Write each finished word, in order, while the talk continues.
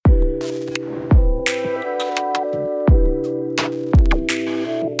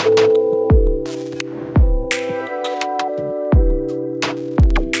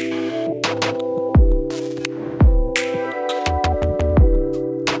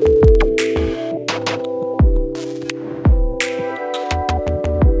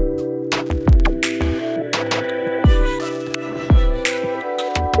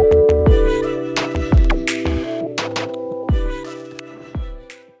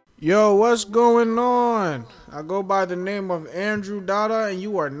Yo, what's going on? I go by the name of Andrew Dada, and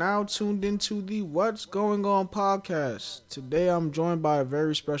you are now tuned into the What's Going On podcast. Today, I'm joined by a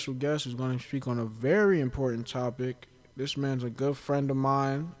very special guest who's going to speak on a very important topic. This man's a good friend of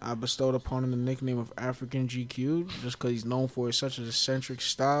mine. I bestowed upon him the nickname of African GQ just because he's known for such an eccentric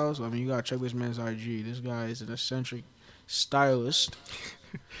style. So, I mean, you got to check this man's IG. This guy is an eccentric stylist.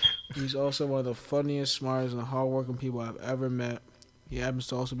 He's also one of the funniest, smartest, and hardworking people I've ever met. He happens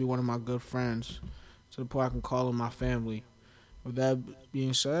to also be one of my good friends, to the point I can call him my family. With that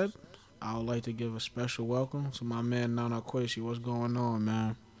being said, I would like to give a special welcome to my man Nana Quasi. What's going on,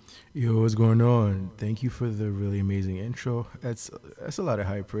 man? Yo, what's going on? Thank you for the really amazing intro. That's a lot of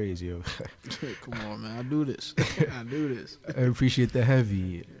high praise, yo. Come on, man. I do this. I do this. I appreciate the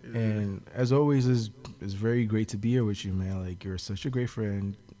heavy. And as always, it's very great to be here with you, man. Like, you're such a great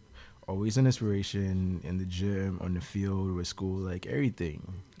friend. Always an inspiration in the gym, on the field, with school, like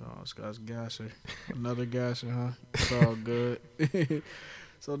everything. Oh, this guy's gasser. Another gasser, huh? It's all good.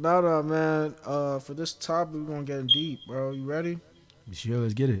 So, Nana, man, for this topic, we're going to get in deep, bro. You ready? Sure,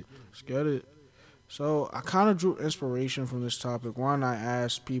 let's get it. Let's get it. So I kind of drew inspiration from this topic. One, I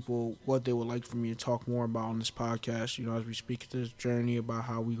asked people what they would like for me to talk more about on this podcast. You know, as we speak to this journey about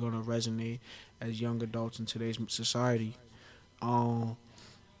how we're gonna resonate as young adults in today's society. One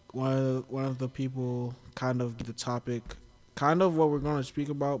of the people kind of the topic, kind of what we're gonna speak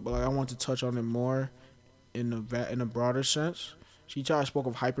about, but like I want to touch on it more in a broader sense. She spoke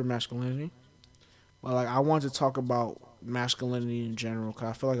of hypermasculinity, but like I want to talk about masculinity in general, because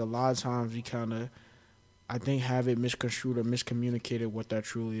I feel like a lot of times we kind of, I think, have it misconstrued or miscommunicated what that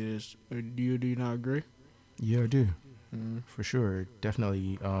truly is. Do you not agree? Yeah, I do. For sure.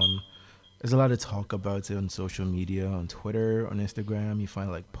 Definitely. There's a lot of talk about it on social media, on Twitter, on Instagram. You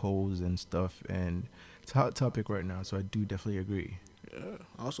find like polls and stuff, and it's a hot topic right now, so I do definitely agree. Yeah.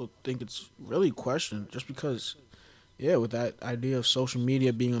 I also think it's really questioned just because, yeah, with that idea of social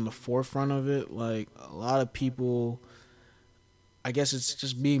media being on the forefront of it, like a lot of people, I guess it's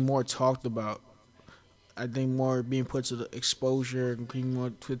just being more talked about. I think more being put to the exposure and being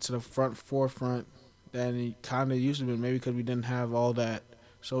more put to the forefront than it kind of used to be. Maybe because we didn't have all that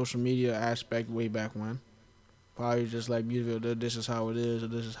social media aspect way back when. Probably just like music video, this is how it is, or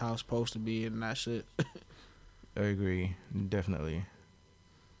this is how it's supposed to be, and that's it. I agree. Definitely.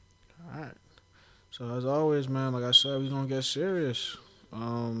 All right. So as always, man, like I said, we're gonna get serious.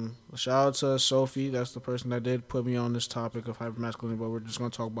 Shout out to Sophie. That's the person that did put me on this topic of hypermasculinity, but we're just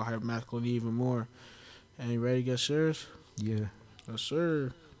gonna talk about hypermasculinity even more. And you ready to get serious? Yeah. Yes,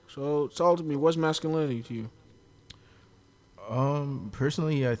 sir. So talk to me. What's masculinity to you?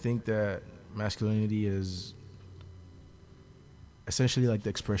 Personally, I think that masculinity is essentially like the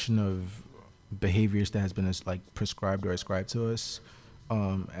expression of behaviors that has been like prescribed or ascribed to us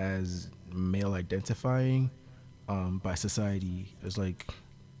as male identifying by society. It's like,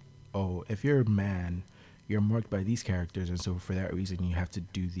 oh, if you're a man, you're marked by these characters, and so for that reason you have to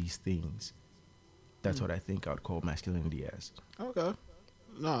do these things. That's what I think I would call masculinity as. Okay.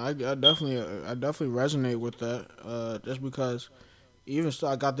 No, I definitely resonate with that. Just because, even so,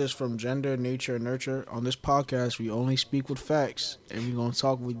 I got this from Gender, Nature, and Nurture. On this podcast, we only speak with facts, and we're gonna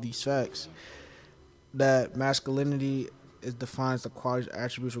talk with these facts. That masculinity defines the qualities,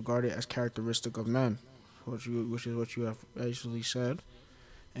 attributes regarded as characteristic of men, which is what you have basically said.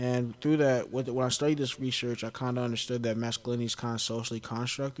 And through that, when I studied this research, I kind of understood that masculinity is kind of socially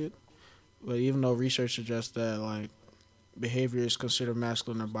constructed. But even though research suggests that like behavior is considered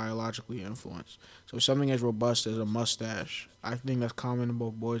masculine or biologically influenced, so something as robust as a mustache, I think that's common in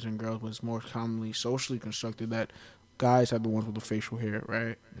both boys and girls, but it's more commonly socially constructed that guys have the ones with the facial hair,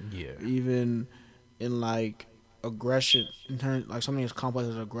 right? Yeah. Even in like aggression, in terms like something as complex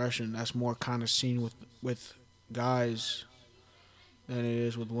as aggression, that's more kind of seen with guys than it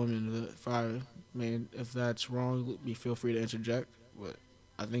is with women. If that's wrong, feel free to interject. But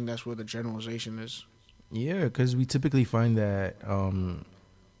I think that's where the generalization is. Yeah, because we typically find that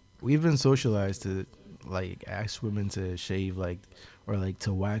we've been socialized to like ask women to shave like or like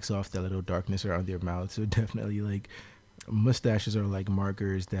to wax off that little darkness around their mouth. So definitely like mustaches are like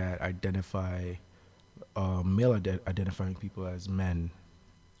markers that identify identifying people as men.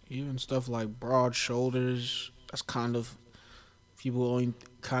 Even stuff like broad shoulders, that's kind of, people only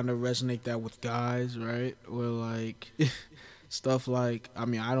kind of resonate that with guys, right? Or like stuff like, I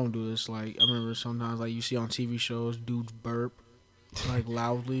mean, I don't do this. Like, I remember sometimes, like, you see on TV shows, dudes burp, like,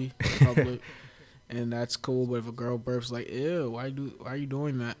 loudly in public. And that's cool, but if a girl burps, like, ew, why are you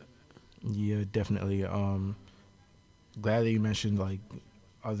doing that? Yeah, definitely. Glad that you mentioned, like,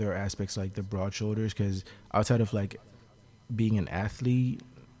 other aspects, like the broad shoulders, because outside of, like, being an athlete,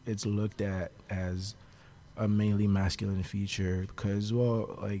 it's looked at as a mainly masculine feature because,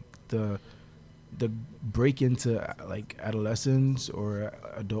 well, like the break into like adolescence or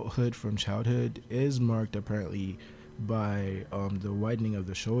adulthood from childhood is marked apparently by the widening of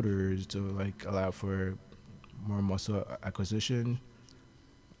the shoulders to like allow for more muscle acquisition.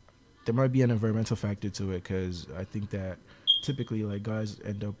 There might be an environmental factor to it because I think that typically like guys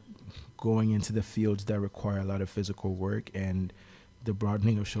end up going into the fields that require a lot of physical work, and the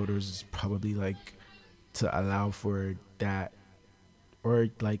broadening of shoulders is probably like to allow for that, or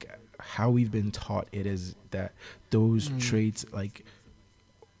like how we've been taught it is that those traits like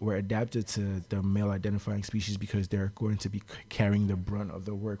were adapted to the male identifying species because they're going to be carrying the brunt of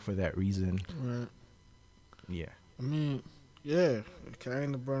the work for that reason. Right. Yeah. I mean, yeah,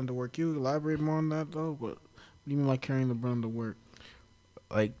 carrying the brunt of the work. You elaborate more on that though. What do you mean by carrying the brunt of the work?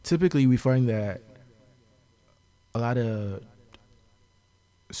 Like typically we find that a lot of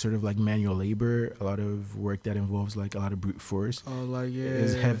sort of like manual labor, a lot of work that involves like a lot of brute force Oh, like yeah,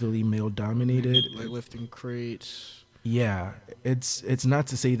 is heavily male dominated. like lifting crates. Yeah, it's not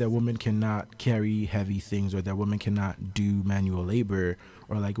to say that women cannot carry heavy things or that women cannot do manual labor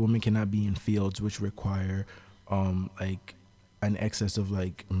or like women cannot be in fields which require like an excess of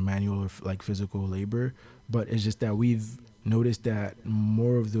like manual or like physical labor, but it's just that we've noticed that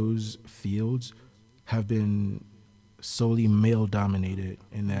more of those fields have been solely male dominated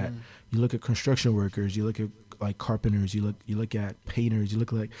in that you look at construction workers, you look at like carpenters, you look at painters, you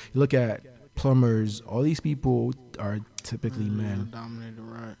look at plumbers, all these people are typically men. Dominated,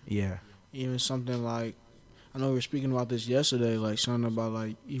 right? Yeah. Even something like, I know we were speaking about this yesterday, like something about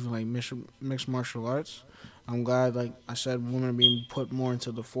like even like mixed martial arts. I'm glad, like I said, women are being put more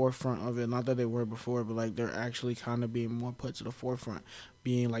into the forefront of it. Not that they were before, but like they're actually kind of being more put to the forefront,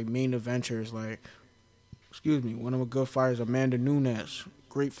 being like main eventers. Like, excuse me, one of the good fighters, Amanda Nunes,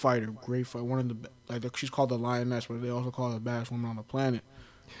 great fighter, one of the like she's called the lioness, but they also call her the baddest woman on the planet.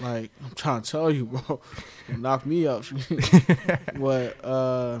 Like, I'm trying to tell you, bro, knock me up. But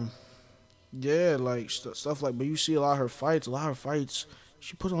yeah, like stuff like. But you see a lot of her fights.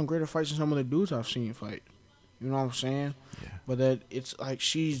 She puts on greater fights than some of the dudes I've seen fight. You know what I'm saying? Yeah. But that it's like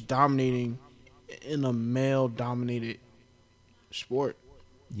she's dominating in a male-dominated sport.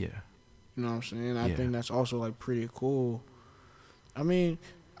 Yeah. You know what I'm saying? I Yeah. think that's also like pretty cool. I mean,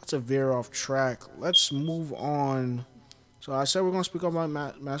 that's a veer off track. Let's move on. So I said we're gonna speak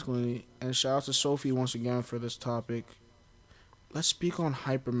about masculinity, and shout out to Sophie once again for this topic. Let's speak on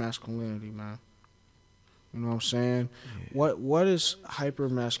hypermasculinity, man. You know what I'm saying? Yeah. What is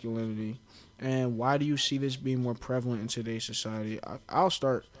hypermasculinity, and why do you see this being more prevalent in today's society? I'll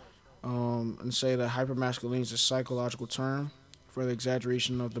start and say that hypermasculinity is a psychological term for the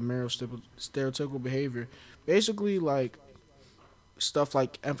exaggeration of the male stereotypical behavior. Basically, like stuff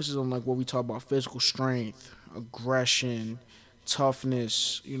like emphasis on like what we talk about: physical strength, aggression,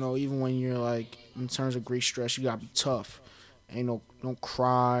 toughness. You know, even when you're like in terms of great stress, you gotta be tough. Ain't no, don't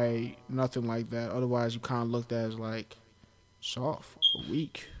cry, nothing like that. Otherwise, you kind of looked at as like soft or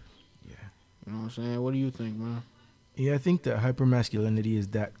weak. Yeah. You know what I'm saying? What do you think, man? Yeah, I think that hypermasculinity is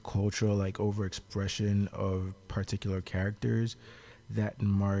that cultural like overexpression of particular characters that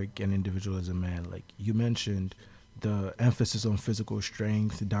mark an individual as a man. Like you mentioned, the emphasis on physical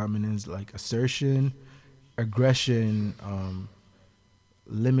strength, dominance, like assertion, aggression,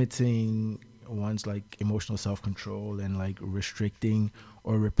 limiting one's like emotional self-control and like restricting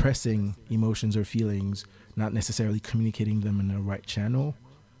or repressing emotions or feelings, not necessarily communicating them in the right channel.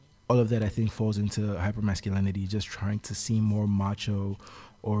 All of that I think falls into hypermasculinity, just trying to seem more macho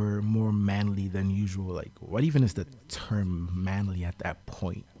or more manly than usual. Like what even is the term manly at that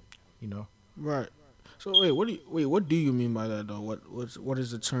point, you know? Right. So what do you mean by that though? What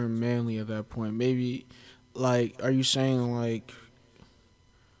is the term manly at that point? Maybe like are you saying like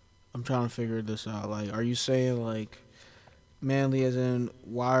I'm trying to figure this out. Like are you saying like manly as in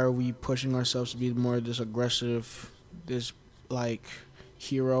why are we pushing ourselves to be more this aggressive, this like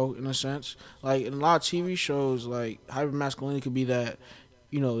hero in a sense? Like in a lot of TV shows, like hypermasculinity could be that,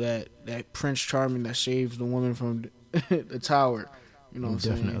 you know, that Prince Charming that saves the woman from the tower. You know what I'm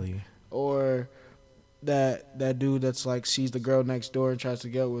saying? Definitely. Or that dude that's like sees the girl next door and tries to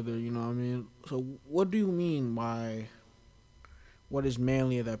get with her. You know what I mean? So what do you mean by what is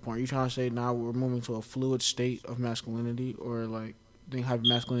manly at that point? Are you trying to say now we're moving to a fluid state of masculinity, or like think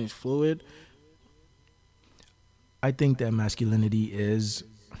hypermasculinity is fluid? I think that masculinity is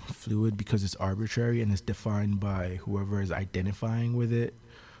fluid because it's arbitrary and it's defined by whoever is identifying with it.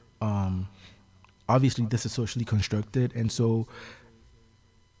 Obviously, this is socially constructed, and so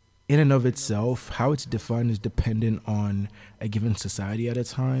in and of itself, how it's defined is dependent on a given society at a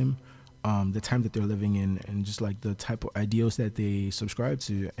time, the time that they're living in, and just like the type of ideals that they subscribe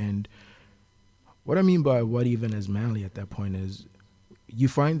to. And what I mean by what even is manly at that point is you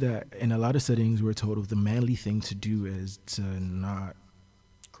find that in a lot of settings we're told the manly thing to do is to not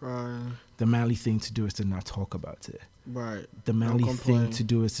Cry. the manly thing to do is to not talk about it. Right. The Don't manly thing complain. to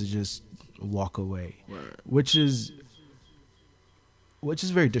do is to just walk away, Right. which is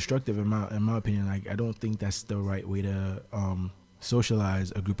very destructive in my opinion. Like I don't think that's the right way to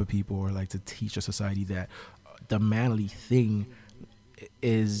socialize a group of people, or like to teach a society that the manly thing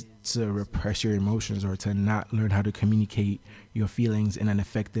is to repress your emotions, or to not learn how to communicate your feelings in an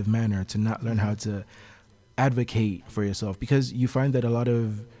effective manner, to not learn how to advocate for yourself. Because you find that a lot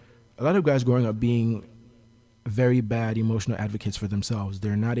of guys growing up being very bad emotional advocates for themselves,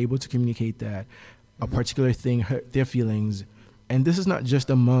 they're not able to communicate that a particular thing hurt their feelings. And this is not just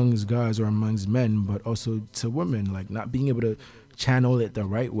amongst guys or amongst men, but also to women, like not being able to channel it the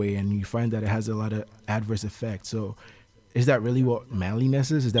right way. And you find that it has a lot of adverse effects. So is that really what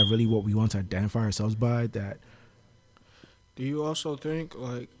manliness is? Is that really what we want to identify ourselves by? That Do you also think,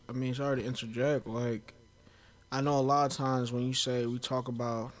 like, I mean, sorry to interject, like, I know a lot of times when you say we talk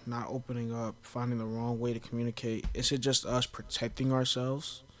about not opening up, finding the wrong way to communicate, is it just us protecting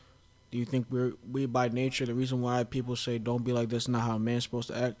ourselves? Do you think we by nature, the reason why people say don't be like this, not how a man's supposed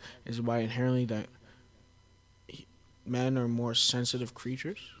to act, is by inherently that men are more sensitive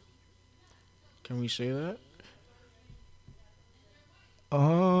creatures? Can we say that?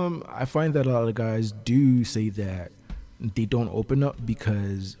 I find that a lot of guys do say that they don't open up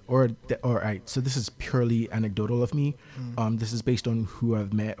because, all right, so this is purely anecdotal of me. This is based on who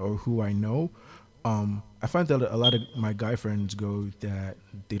I've met or who I know. I find that a lot of my guy friends go that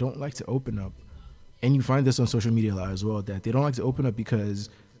they don't like to open up. And you find this on social media a lot as well, that they don't like to open up because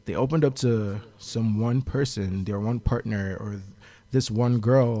they opened up to some one person, their one partner, or this one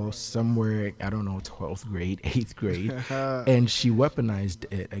girl somewhere, I don't know, 12th grade, 8th grade, and she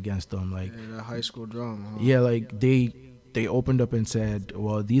weaponized it against them. Like, Yeah, the high school drama. Huh? yeah, like they opened up and said,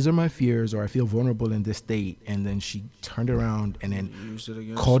 well, these are my fears, or I feel vulnerable in this state. And then she turned around and then Used it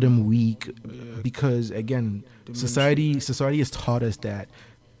against called them. him weak. Yeah. Because again, Diminishing society has taught us that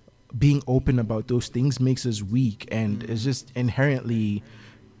being open about those things makes us weak, and it's just inherently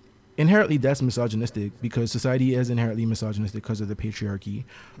that's misogynistic, because society is inherently misogynistic because of the patriarchy.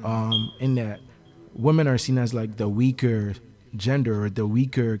 In that women are seen as like the weaker gender or the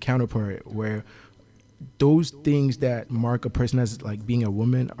weaker counterpart, where those things that mark a person as like being a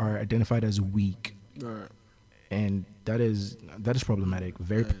woman are identified as weak. Right. And that is problematic,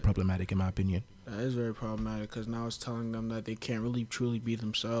 very problematic in my opinion. That is very problematic because now it's telling them that they can't really truly be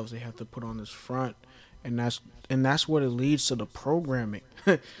themselves. They have to put on this front, and that's what it leads to the programming.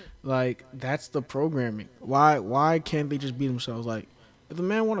 Like that's the programming. Why can't they just be themselves? Like if the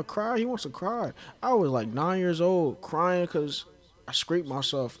man want to cry, he wants to cry. I was like 9 years old crying because I scraped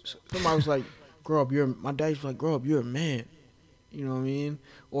myself. Somebody was like, "Grow up, my dad was like, grow up, you're a man." You know what I mean?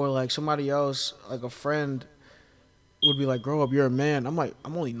 Or like somebody else, like a friend, would be like, "Grow up, you're a man." I'm like,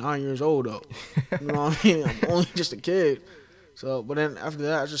 I'm only 9 years old though. You know what I mean? I'm only just a kid. So, but then after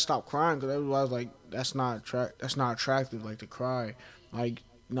that, I just stopped crying because I was like, that's not attractive. Like to cry, like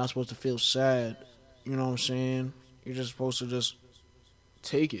you're not supposed to feel sad. You know what I'm saying? You're just supposed to just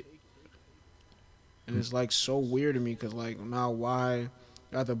take it. And it's like so weird to me because like now why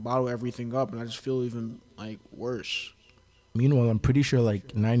I have to bottle everything up and I just feel even like worse. Meanwhile, I'm pretty sure like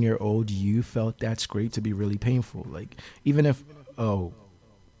 9-year-old you felt that scrape to be really painful. Like even if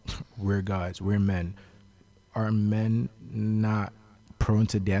we're guys, we're men, are men not prone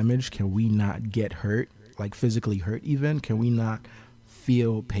to damage? Can we not get hurt, like physically hurt even? Can we not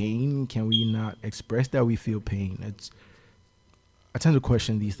feel pain? Can we not express that we feel pain? I tend to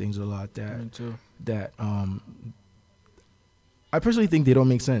question these things a lot. Me too. That I personally think they don't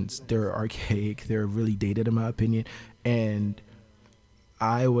make sense. They're archaic. They're really dated in my opinion. And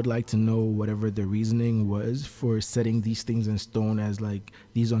I would like to know whatever the reasoning was for setting these things in stone as like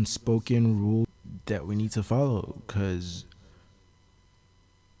these unspoken rules that we need to follow. Because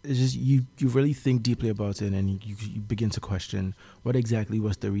it's just you really think deeply about it, and you begin to question what exactly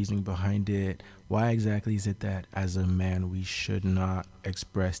was the reasoning behind it. Why exactly is it that as a man we should not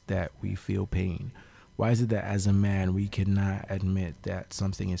express that we feel pain? Why is it that as a man we cannot admit that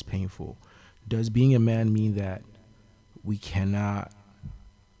something is painful? Does being a man mean that we cannot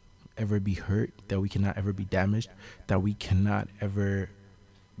ever be hurt, that we cannot ever be damaged, that we cannot ever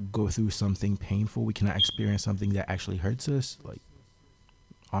go through something painful, we cannot experience something that actually hurts us? Like,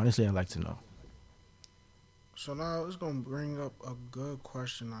 honestly, I'd like to know. So now it's gonna bring up a good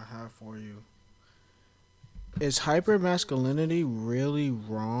question I have for you. Is hypermasculinity really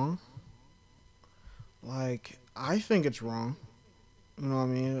wrong? Like, I think it's wrong. You know what I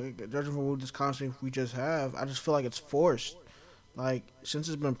mean? Judging from this conversation we just have, I just feel like it's forced. Like, since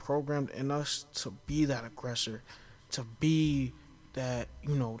it's been programmed in us to be that aggressor, to be that,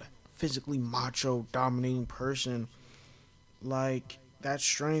 that physically macho, dominating person, like, that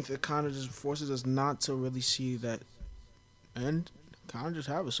strength, it kind of just forces us not to really see that and kind of just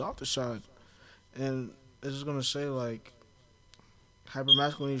have a softer side. And it's just going to say, like,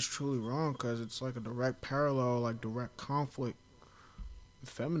 hypermasculinity is truly wrong because it's like a direct parallel, like direct conflict with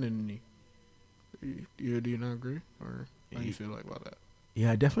femininity. Do you not agree? Or how do you feel like about that?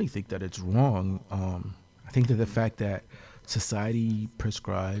 Yeah, I definitely think that it's wrong. I think that the fact that society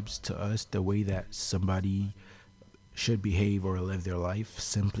prescribes to us the way that somebody should behave or live their life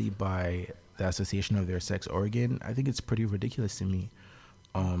simply by the association of their sex organ, I think it's pretty ridiculous to me.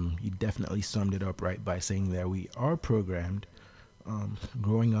 You definitely summed it up right by saying that we are programmed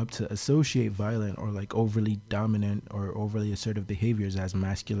growing up to associate violent or like overly dominant or overly assertive behaviors as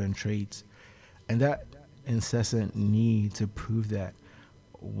masculine traits. And that incessant need to prove that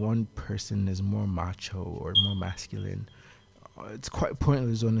one person is more macho or more masculine, it's quite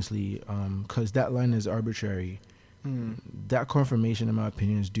pointless, honestly, because that line is arbitrary. Hmm. That confirmation, in my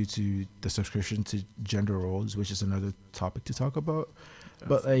opinion, is due to the subscription to gender roles, which is another topic to talk about.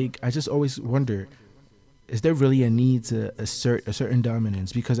 But like, I just always wonder, is there really a need to assert a certain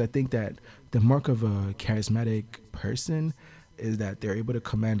dominance? Because I think that the mark of a charismatic person is that they're able to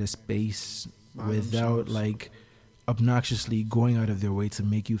command a space By without themselves. like obnoxiously going out of their way to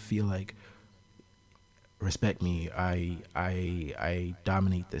make you feel like respect me. I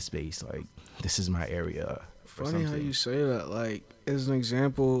dominate this space. Like this is my area or Funny how you something. say that. Like, as an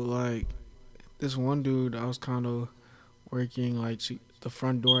example, like, this one dude, I was kind of working, like, the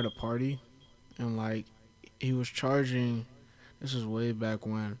front door at a party, and, like, he was charging, this is way back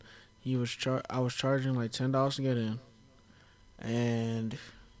when, I was charging, like, $10 to get in, and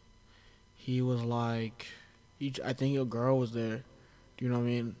he was like, I think a girl was there. Do you know what I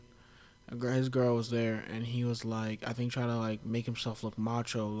mean? His girl was there, and he was like, I think trying to like make himself look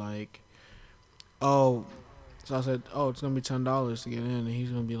macho, like, oh. So I said, oh, it's gonna be $10 to get in, and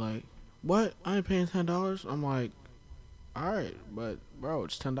he's gonna be like, what? I ain't paying $10. I'm like, all right, but bro,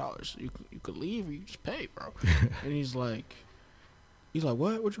 it's $10. You could leave, or you just pay, bro. And he's like,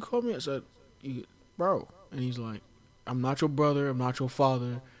 what? What you call me? I said, bro. And he's like, I'm not your brother. I'm not your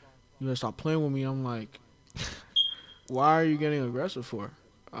father. You gotta stop playing with me. I'm like, why are you getting aggressive for?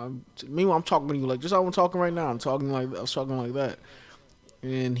 Meanwhile, I'm talking to you like just how I'm talking right now. I was talking like that,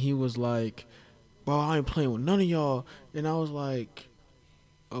 and he was like, "Bro, I ain't playing with none of y'all." And I was like,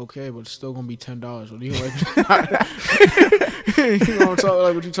 "Okay, but it's still gonna be $10. What do you like?" You know what I'm talking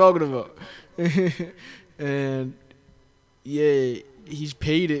like? What you talking about? And yeah, he's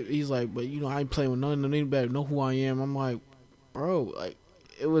paid it. He's like, "But I ain't playing with none of anybody. Know who I am?" I'm like, "Bro, like,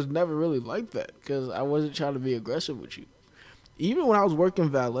 it was never really like that because I wasn't trying to be aggressive with you." Even when I was working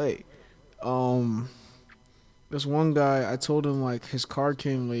valet, um, this one guy, I told him like his car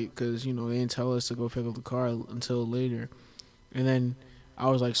came late because they didn't tell us to go pick up the car until later, and then I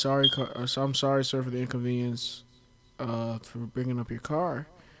was like, I'm sorry, sir, for the inconvenience, for bringing up your car.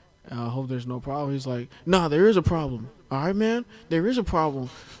 I hope there's no problem. He's like, nah, there is a problem. All right, man, there is a problem.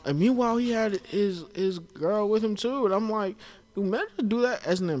 And meanwhile, he had his girl with him too, and I'm like, do men just do that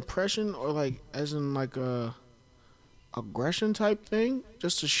as an impression or like as in like a aggression type thing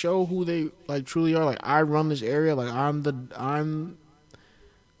just to show who they like truly are, like I run this area, like I'm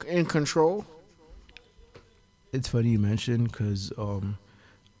in control. It's funny you mentioned because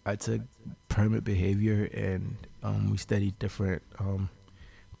I took primate behavior and we studied different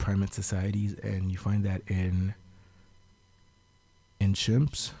primate societies, and you find that in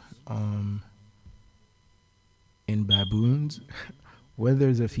chimps, in baboons, when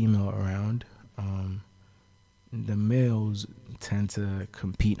there's a female around, the males tend to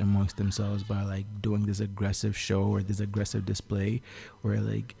compete amongst themselves by like doing this aggressive show or this aggressive display where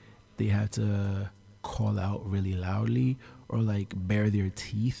like they have to call out really loudly or like bare their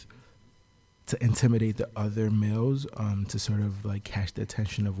teeth to intimidate the other males, to sort of like catch the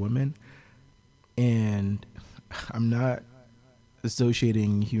attention of women. And I'm not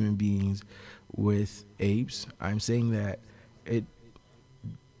associating human beings with apes. I'm saying that it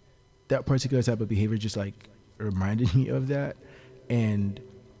that particular type of behavior just like reminded me of that. And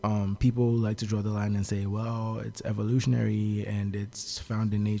people like to draw the line and say, well, it's evolutionary and it's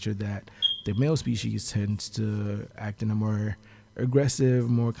found in nature that the male species tends to act in a more aggressive,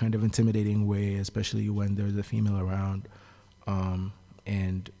 more kind of intimidating way, especially when there's a female around.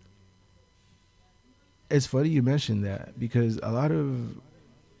 And it's funny you mentioned that because a lot of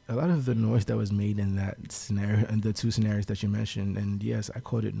the noise that was made in that scenario and the two scenarios that you mentioned, and yes, I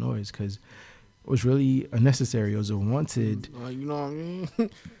called it noise because it was really unnecessary. It was unwanted. You know what I mean?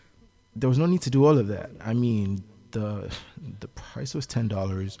 There was no need to do all of that. I mean, the price was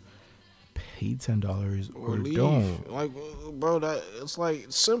 $10. Pay $10 Or or leave. don't. Like, bro, that it's like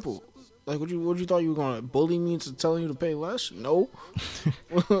simple. Like, what you thought you were gonna bully me into telling you to pay less? No.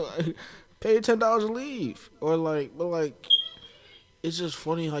 Pay $10 and leave. Or like, but like, it's just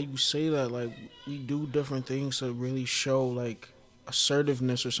funny how you say that. Like, we do different things to really show like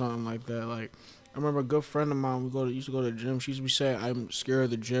assertiveness or something like that. Like, I remember a good friend of mine. Used to go to the gym. She used to be saying, "I'm scared of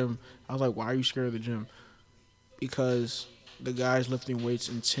the gym." I was like, "Why are you scared of the gym?" Because the guys lifting weights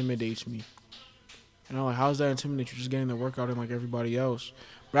intimidates me. And I'm like, how's that intimidate? You're just getting the workout in like everybody else.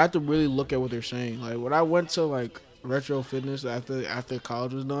 But I have to really look at what they're saying. Like when I went to like retro fitness after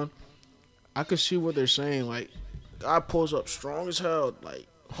college was done, I could see what they're saying. Like guy pulls up strong as hell, like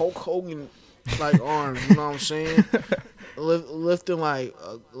Hulk Hogan like arms. You know what I'm saying? Lifting like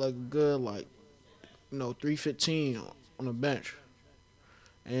good 315 on the bench.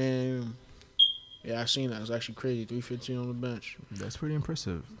 And yeah, I seen that. It's actually crazy. 315 on the bench. That's pretty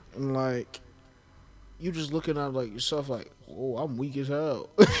impressive. And like you just looking at like yourself like, oh, I'm weak as hell.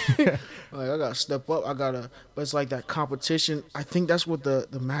 Like I gotta step up. But it's like that competition. I think that's what the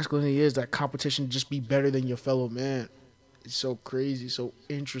masculinity is. That competition, just be better than your fellow man. It's so crazy, so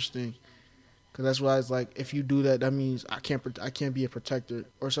interesting. Cause that's why it's like, if you do that, that means I can't be a protector.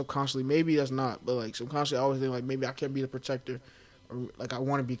 Or subconsciously, maybe that's not. But like subconsciously, I always think like maybe I can't be the protector, or like I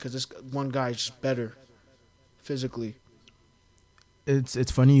want to be because this one guy is just better physically.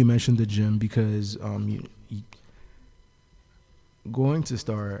 It's funny you mentioned the gym because you going to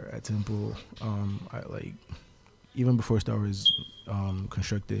Star at Temple, I like even before Star was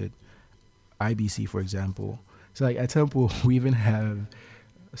constructed, IBC for example. So like at Temple, we even have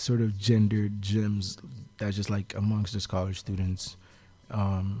sort of gendered gyms that's just like amongst the college students.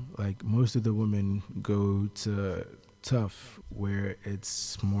 Like most of the women go to Tough, where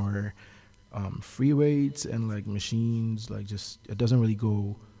it's more free weights and like machines. Like just it doesn't really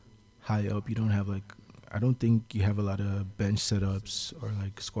go high up. You don't have like, I don't think you have a lot of bench setups or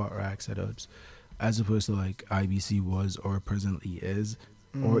like squat rack setups, as opposed to like IBC was or presently is,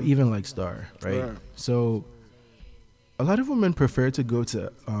 or even like Star, right? So a lot of women prefer to go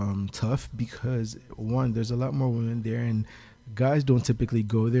to Tough because one, there's a lot more women there, and guys don't typically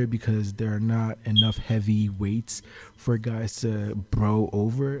go there because there are not enough heavy weights for guys to bro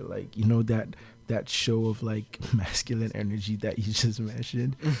over. Like, you know, that show of like masculine energy that you just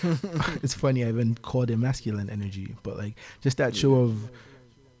mentioned. It's funny, I even called it masculine energy, but like just that show of,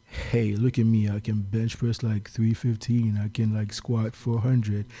 hey, look at me, I can bench press like 315, I can like squat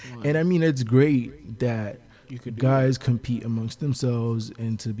 400. And I mean, it's great that guys compete amongst themselves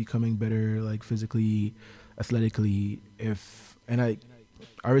into becoming better, like physically, athletically.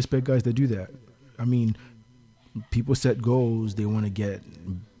 I respect guys that do that. I mean, people set goals, they want to get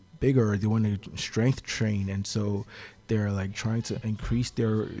bigger, they want to strength train, and so they're like trying to increase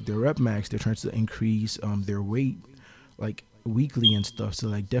their rep max, they're trying to increase their weight like weekly and stuff. So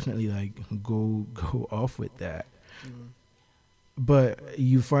like definitely like go off with that. But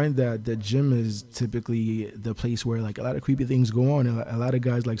you find that the gym is typically the place where like a lot of creepy things go on, and a lot of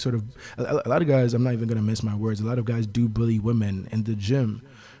guys like sort of a lot of guys, I'm not even gonna miss my words, a lot of guys do bully women in the gym.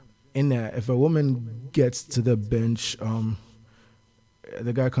 In that, if a woman gets to the bench,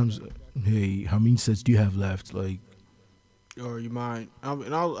 the guy comes, hey, how many sets do you have left? Like, or you mind?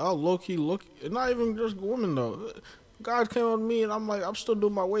 I'll low key look. And not even just women though. Guys came on me and I'm like, I'm still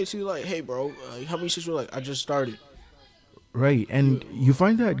doing my weights. He's like, hey bro, how many sets? Were like, I just started. Right, and you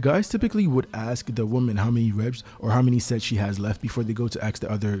find that guys typically would ask the woman how many reps or how many sets she has left before they go to ask the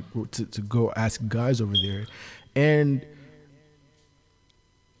other to go ask guys over there. And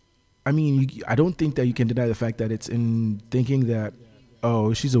I mean, I don't think that you can deny the fact that it's in thinking that,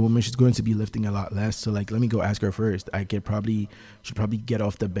 oh, she's a woman, she's going to be lifting a lot less, so like let me go ask her first. I should probably get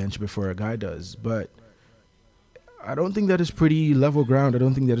off the bench before a guy does. But I don't think that is pretty level ground. I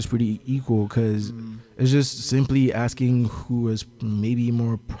don't think that is pretty equal, because it's just simply asking who is maybe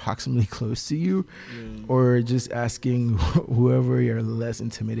more proximally close to you, or just asking whoever you're less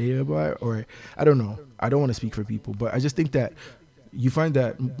intimidated by, or I don't know. I don't want to speak for people, but I just think that you find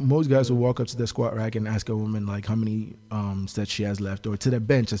that most guys will walk up to the squat rack and ask a woman like how many sets she has left, or to the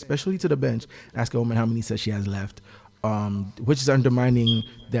bench, especially to the bench, ask a woman how many sets she has left. Which is undermining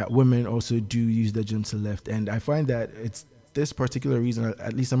that women also do use the gym to lift. And I find that it's this particular reason,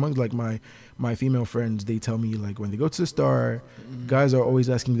 at least among like my female friends, they tell me like when they go to the star, guys are always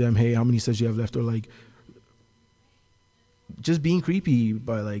asking them, hey, how many sets you have left, or like just being creepy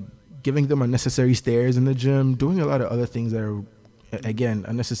by like giving them unnecessary stares in the gym, doing a lot of other things that are again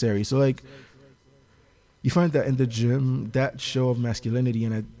unnecessary. So like you find that in the gym, that show of masculinity,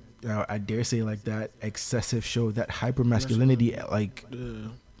 and I dare say like that excessive show, that hyper masculinity like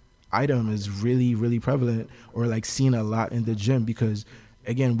item is really, really prevalent, or like seen a lot in the gym, because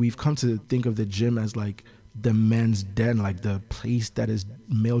again, we've come to think of the gym as like the men's den, like the place that is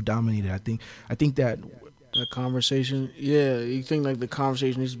male dominated. I think that conversation, you think like the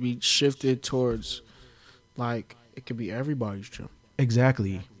conversation needs to be shifted towards like it could be everybody's gym.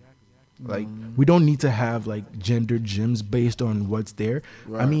 Exactly. Like we don't need to have like gendered gyms based on what's there.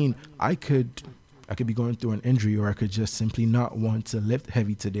 Right. I mean, I could be going through an injury, or I could just simply not want to lift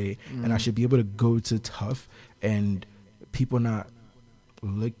heavy today, and I should be able to go to Tough and people not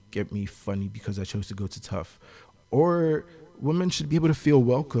look at me funny because I chose to go to Tough. Or women should be able to feel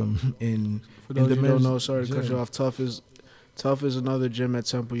welcome in. For those who don't know, sorry to cut you off. Tough is another gym at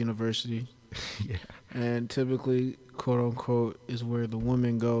Temple University. Yeah. And typically, quote unquote, is where the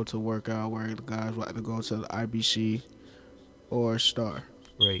women go to work out, where the guys like to go to the IBC or Star.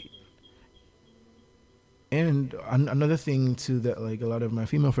 Right. And another thing too that like a lot of my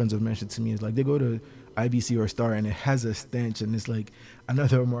female friends have mentioned to me is like they go to IBC or Star and it has a stench, and it's like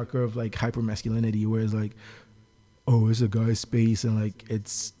another marker of like hyper masculinity, where it's like, oh, it's a guy's space, and like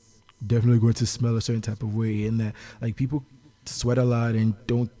it's definitely going to smell a certain type of way, and that like people sweat a lot and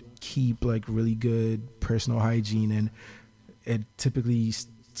don't keep like really good personal hygiene, and it typically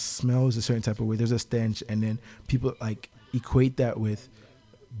smells a certain type of way. There's a stench, and then people like equate that with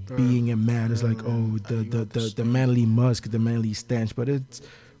being a man. It's like, oh, the manly musk, the manly stench, but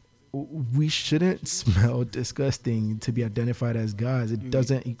we shouldn't smell disgusting to be identified as guys. It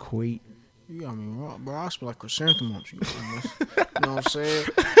doesn't equate. You got me wrong, bro. I smell like chrysanthemums. You know what I'm saying?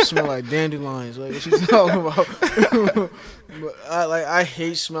 Smell like dandelions. Like what you talking about? But I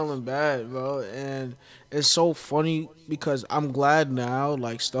hate smelling bad, bro. And it's so funny because I'm glad now,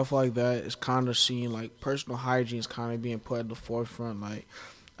 like stuff like that is kind of seen. Like personal hygiene is kind of being put at the forefront. Like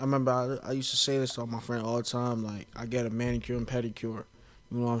I remember I used to say this to my friend all the time. Like I get a manicure and pedicure.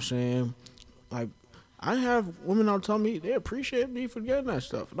 You know what I'm saying? Like. I have women out tell me they appreciate me for getting that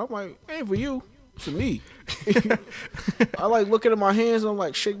stuff. And I'm like, ain't for you, it's for me. I like looking at my hands and I'm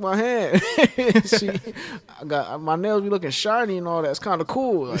like, shake my hand. See, I got my nails be looking shiny and all that. It's kind of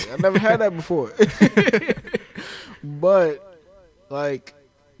cool. Like, I never had that before. But, like,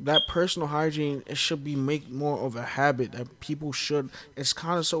 that personal hygiene, it should be make more of a habit that people should. It's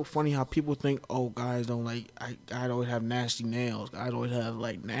kind of so funny how people think, oh, guys don't like, I always have nasty nails. I always have,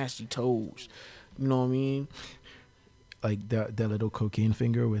 like, nasty toes. You know what I mean? Like that little cocaine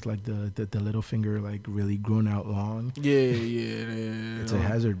finger with like the little finger like really grown out long. Yeah. It's a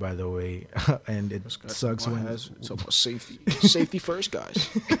hazard, by the way, and it sucks when it's about safety. Safety first, guys.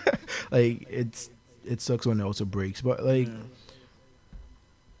 Like it sucks when it also breaks, but like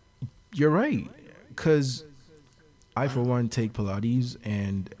you're right, because I for one take Pilates,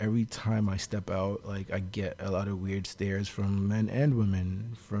 and every time I step out, like I get a lot of weird stares from men and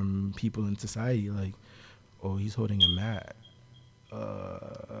women, from people in society, like, oh, he's holding a mat.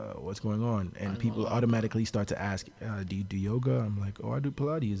 What's going on? And people automatically start to ask, do you do yoga? I'm like, oh, I do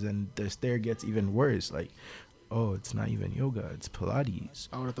Pilates. And the stare gets even worse. Like, oh, it's not even yoga, it's Pilates.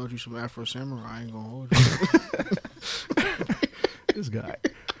 I would have thought you some Afro Samurai. I ain't gonna hold you. This guy.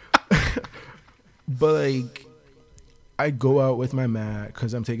 But like, I go out with my mat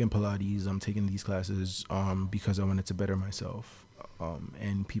because I'm taking Pilates. I'm taking these classes because I wanted to better myself.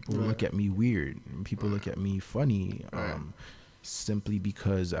 And people look at me weird. And people look at me funny simply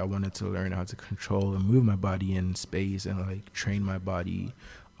because I wanted to learn how to control and move my body in space and like train my body.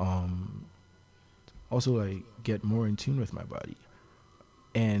 Also like get more in tune with my body.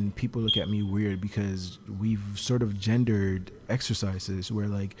 And people look at me weird because we've sort of gendered exercises where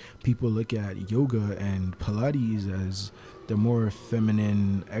like people look at yoga and Pilates as the more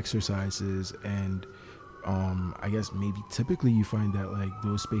feminine exercises, and I guess maybe typically you find that like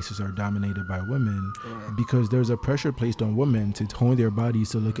those spaces are dominated by women because there's a pressure placed on women to tone their bodies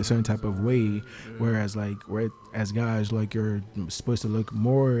to look a certain type of way, whereas like as guys, like you're supposed to look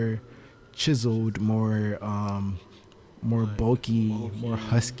more chiseled, more bulky, more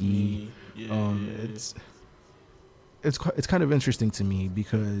husky. It's kind of interesting to me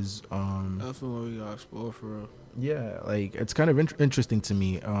because that's what we gotta explore for real. Yeah, like it's kind of interesting to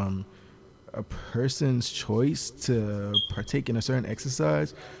me. A person's choice to partake in a certain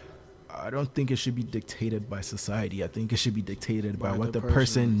exercise, I don't think it should be dictated by society. I think it should be dictated by By what the the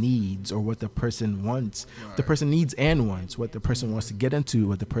person. person needs or what the person wants. Right. The person needs and wants, what the person wants to get into,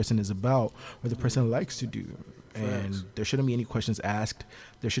 what the person is about, what the person likes to do. And Facts. there shouldn't be any questions asked.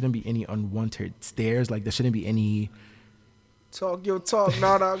 There shouldn't be any unwanted stares. Like there shouldn't be any. Talk your talk.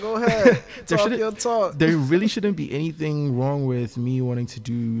 No, go ahead. There Talk shouldn't- your talk. There really shouldn't be anything wrong with me wanting to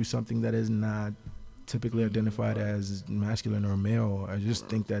do something that is not typically identified as masculine or male. I just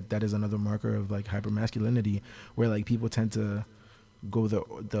think that that is another marker of like hypermasculinity, where like people tend to go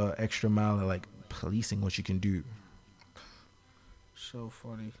the extra mile at like policing what you can do. So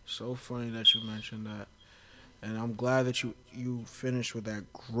funny. So funny that you mentioned that. And I'm glad that you finished with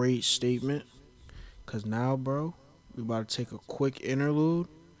that great statement. Because now, bro, we about to take a quick interlude.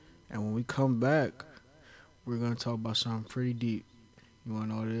 And when we come back, we're going to talk about something pretty deep. You want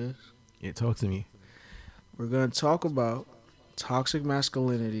to know what it is? Yeah, talk to me. We're going to talk about toxic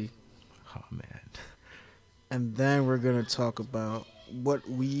masculinity. Oh man. And then we're going to talk about what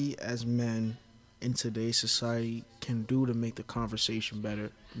we as men in today's society can do to make the conversation better,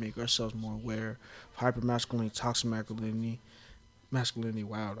 make ourselves more aware of hypermasculinity, toxic masculinity,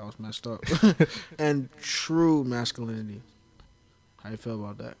 wow, that was messed up, and true masculinity. How you feel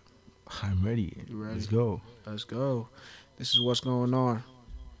about that? I'm ready. You ready? Let's go. Let's go. This is what's going on.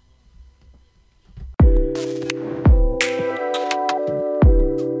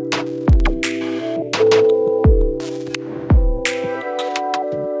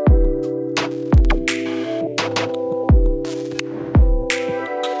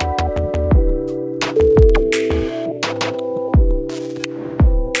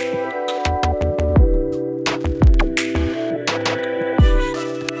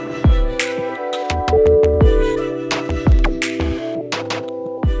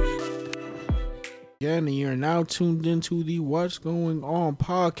 Again, and you're now tuned into the What's Going On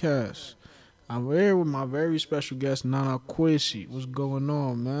podcast. I'm here with my very special guest, Nana Kwesi. What's going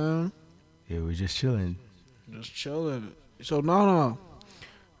on, man? Yeah, we're just chilling. Just chilling. So, Nana,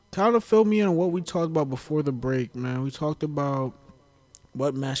 kind of fill me in on what we talked about before the break, man. We talked about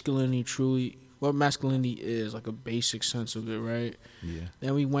what masculinity is, like a basic sense of it, right? Yeah.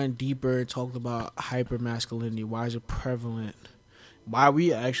 Then we went deeper and talked about hypermasculinity. Why is it prevalent? Why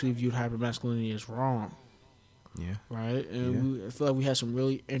we actually viewed hypermasculinity as wrong, Yeah. right? And I feel like we had some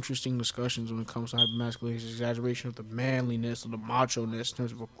really interesting discussions when it comes to hypermasculinity, exaggeration of the manliness, of the macho-ness in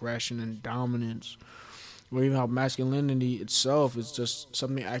terms of aggression and dominance. Or even how masculinity itself is just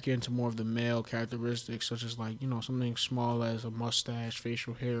something akin to more of the male characteristics, such as like, something small as a mustache,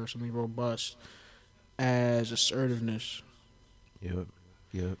 facial hair, or something robust as assertiveness. Yep.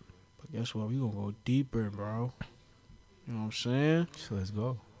 Yep. But guess what? We're going to go deeper, bro. You know what I'm saying? So let's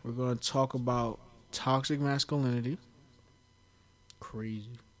go. We're going to talk about toxic masculinity. Crazy.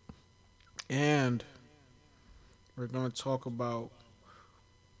 And we're going to talk about,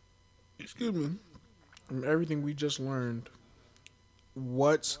 from everything we just learned,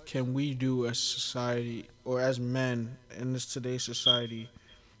 what can we do as society or as men in this today's society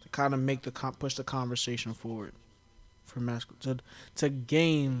to kind of make push the conversation forward for to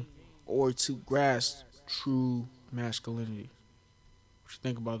gain or to grasp true masculinity. What you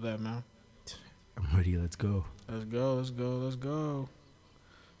think about that, man? I'm ready. Let's go. Let's go.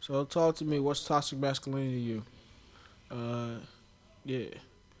 So talk to me. What's toxic masculinity to you? Yeah.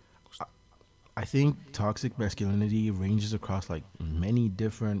 I think toxic masculinity ranges across like many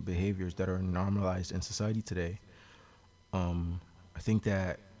different behaviors that are normalized in society today. I think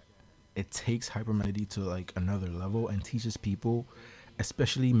that it takes hypermasculinity to like another level and teaches people,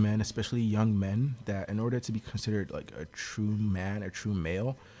 especially men, especially young men, that in order to be considered like a true man, a true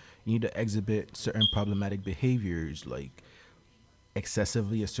male, you need to exhibit certain problematic behaviors like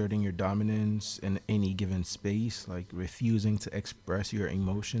excessively asserting your dominance in any given space, like refusing to express your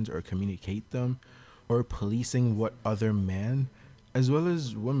emotions or communicate them, or policing what other men, as well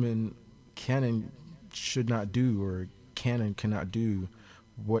as women, can and should not do, or can and cannot do,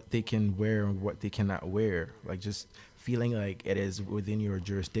 what they can wear and what they cannot wear. Like just feeling like it is within your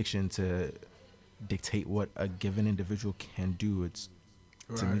jurisdiction to dictate what a given individual can do. It's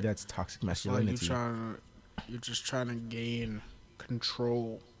to me that's toxic masculinity. It's like you're just trying to gain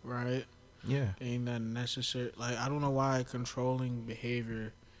control, right? Yeah. Ain't that necessary? Like, I don't know why controlling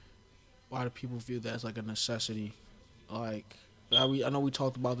behavior, why do people view that as like a necessity? Like, I know we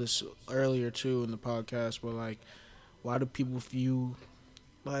talked about this earlier too in the podcast, but like, why do people view,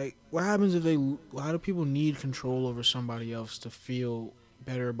 like, why do people need control over somebody else to feel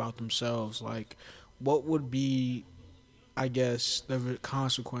better about themselves? Like, what would be, I guess, the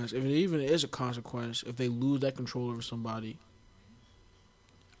consequence, if it even is a consequence, if they lose that control over somebody?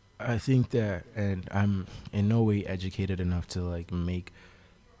 I think that, and I'm in no way educated enough to like make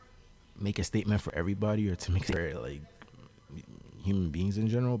a statement for everybody or to make it for like human beings in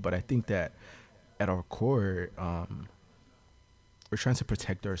general. But I think that at our core, we're trying to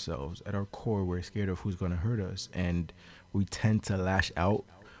protect ourselves. At our core, we're scared of who's going to hurt us, and we tend to lash out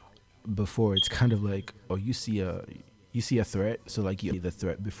before it's kind of like, oh, you see a threat, so like you see the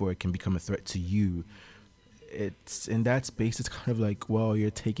threat before it can become a threat to you. It's in that space. It's kind of like, well, you're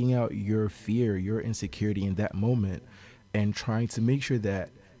taking out your fear, your insecurity in that moment, and trying to make sure that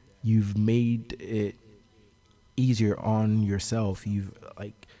you've made it easier on yourself. You've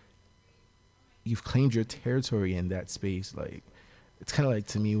claimed your territory in that space. Like, it's kind of like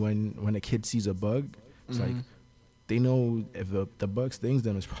to me when a kid sees a bug, it's like they know if the bug stings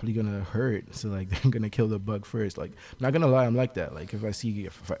them, it's probably gonna hurt. So like they're gonna kill the bug first. Like, I'm not gonna lie, I'm like that. Like if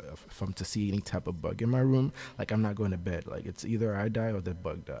I'm to see any type of bug in my room, like I'm not going to bed. Like it's either I die or the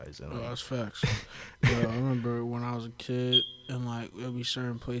bug dies. And Oh, like, that's facts. Yeah, I remember when I was a kid, and like there'll be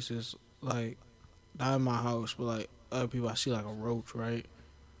certain places, like not in my house, but like other people, I see like a roach, right?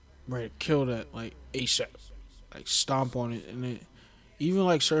 Ready to kill that like ASAP, like stomp on it, and it even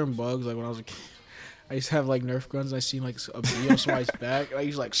like certain bugs, like when I was a kid. I used to have like Nerf guns. I seen like a bee on somebody's back. And I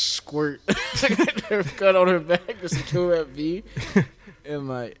used to like squirt a Nerf gun on her back just to kill that bee. And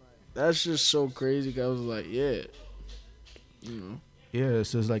like that's just so crazy. 'Cause I was like, yeah, you know, yeah,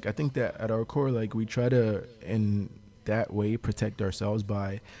 so it's like I think that at our core, like we try to in that way protect ourselves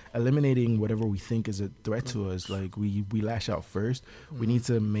by eliminating whatever we think is a threat to us. Like we lash out 1st. We need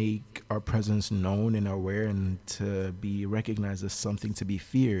to make our presence known and aware and to be recognized as something to be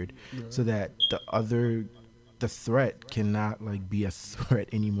feared, so that the threat cannot like be a threat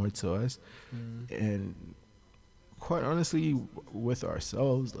anymore to us. And quite honestly, with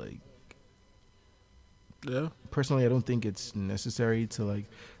ourselves, like yeah, personally, I don't think it's necessary to like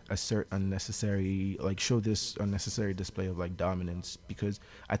assert unnecessary, like show this unnecessary display of like dominance, because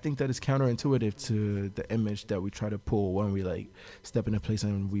I think that is counterintuitive to the image that we try to pull when we like step in a place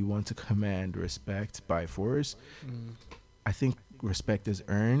and we want to command respect by force. I think respect is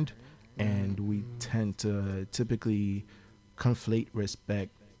earned, and we tend to typically conflate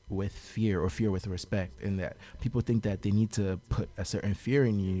respect with fear or fear with respect, in that people think that they need to put a certain fear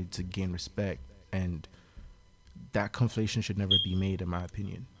in you to gain respect, and that conflation should never be made, in my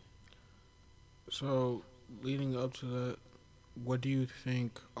opinion. So, leading up to that, what do you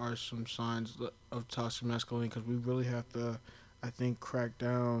think are some signs of toxic masculinity? Because we really have to, I think, crack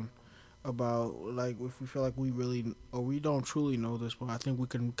down about like if we feel like we really or we don't truly know this, but I think we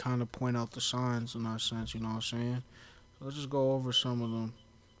can kind of point out the signs in our sense. You know what I'm saying? So let's just go over some of them.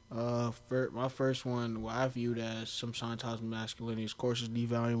 My first one, what I viewed as some sign of toxic masculinity, of course, is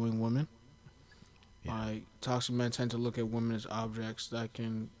devaluing women. Yeah. Like toxic men tend to look at women as objects that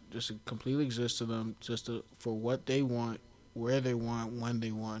can just completely exist to them, for what they want, where they want, when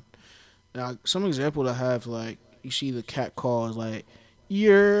they want. Now, some example I have, like you see the cat calls, like,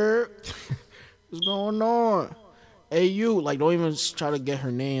 "Yeah, what's going on? Hey, you!" Like, don't even try to get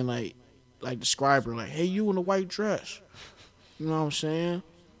her name, like describe her, like, "Hey, you in the white dress." You know what I'm saying?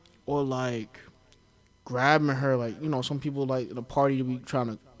 Or like grabbing her, like some people like in a party to be trying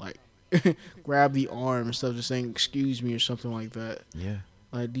to like grab the arm instead of just saying "excuse me" or something like that. Yeah.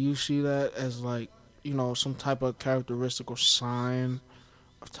 Like, do you see that as like some type of characteristic or sign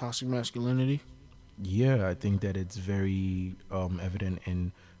of toxic masculinity? Yeah, I think that it's very evident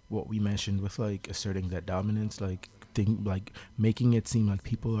in what we mentioned with like asserting that dominance, like making it seem like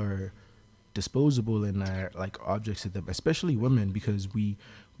people are disposable and are like objects to them, especially women, because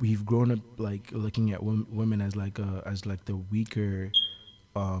we've grown up like looking at women as like the weaker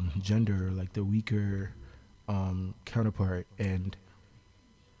gender, like the weaker counterpart, and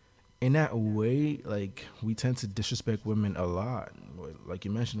in that way, like we tend to disrespect women a lot, like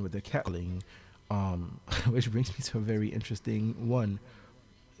you mentioned with the catcalling, which brings me to a very interesting one.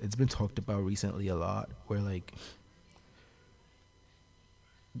 It's been talked about recently a lot, where like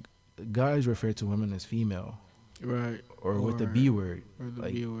guys refer to women as female, Right. or with the B word. Or the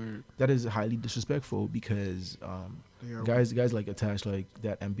Like B word. that is highly disrespectful, because guys like attach like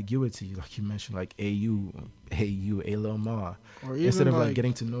that ambiguity, like you mentioned, like a lil ma, Or instead even of like like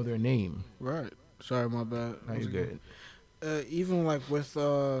getting to know their name. right. Sorry, my bad. Now you're good. Even like with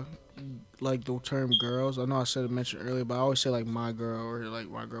like the term girls. I know I said it mentioned earlier, but I always say like my girl or like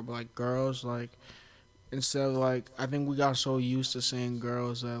my girl, but like girls, like instead of like I think we got so used to saying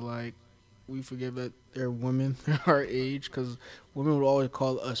girls that like we forget that they're women our age, because women would always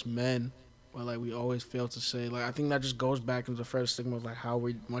call us men, but like we always fail to say, like I think that just goes back into the first stigma of like how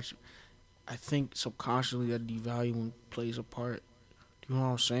we much I think subconsciously that devaluing plays a part. Do You know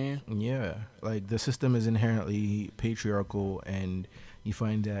what I'm saying? Yeah, like the system is inherently patriarchal, and you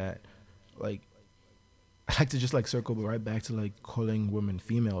find that, like, I like to just like circle right back to like calling women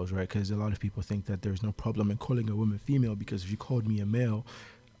females, right? Because a lot of people think that there's no problem in calling a woman female because if you called me a male,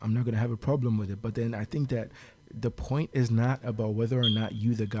 I'm not gonna have a problem with it. But then I think that the point is not about whether or not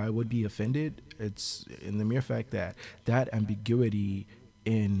you, the guy, would be offended. It's in the mere fact that that ambiguity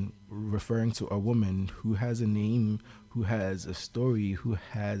in referring to a woman who has a name, who has a story, who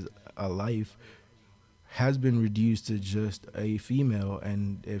has a life, has been reduced to just a female.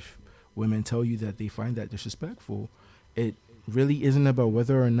 And if women tell you that they find that disrespectful, it really isn't about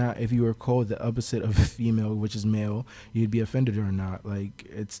whether or not if you were called the opposite of a female, which is male, you'd be offended or not. Like,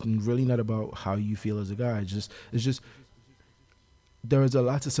 it's really not about how you feel as a guy. It's just there is a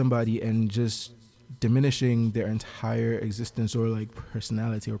lot to somebody, and just diminishing their entire existence or like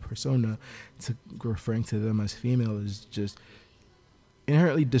personality or persona to referring to them as female is just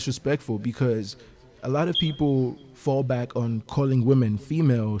inherently disrespectful, because a lot of people fall back on calling women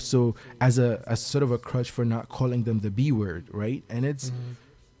female, so as sort of a crutch for not calling them the B word, right? And it's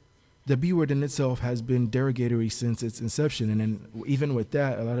the B word in itself has been derogatory since its inception. And then even with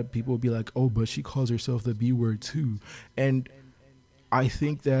that, a lot of people will be like, oh, but she calls herself the B word too. And I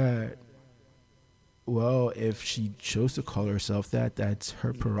think that, well, if she chose to call herself that, that's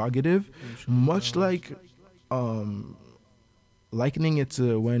her prerogative. Much like likening it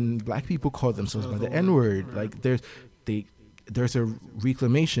to when black people call themselves by the N word. Like there's a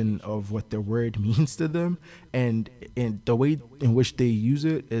reclamation of what the word means to them, and the way in which they use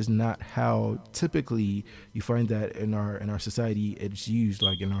it is not how typically you find that in our society it's used.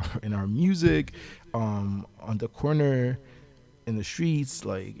 Like in our music, on the corner, in the streets,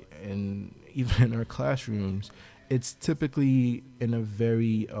 like, and even in our classrooms, it's typically in a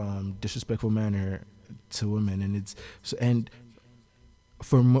very disrespectful manner to women. And it's so, and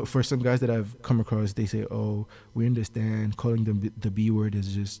for some guys that I've come across, they say, "Oh, we understand calling them the B word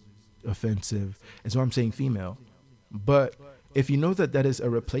is just offensive." And so I'm saying female, but if you know that that is a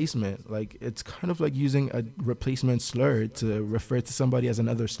replacement, like it's kind of like using a replacement slur to refer to somebody as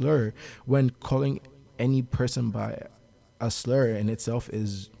another slur, when calling any person by a slur in itself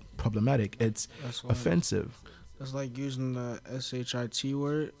is problematic. It's offensive. That's like using the shit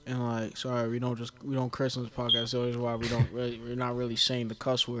word, and like, sorry, we don't curse on this podcast, so that's why we're not really saying the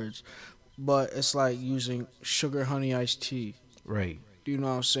cuss words, but it's like using sugar honey iced tea. Right. Do you know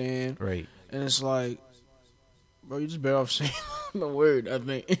what I'm saying? Right. And it's like, bro, you just better off saying the word, I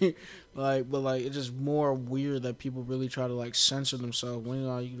think. But it's just more weird that people really try to like censor themselves when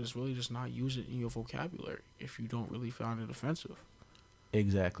you can just really just not use it in your vocabulary if you don't really find it offensive.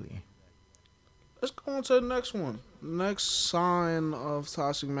 Exactly. Let's go on to the next one. Next sign of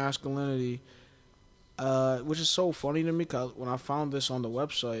toxic masculinity, which is so funny to me because when I found this on the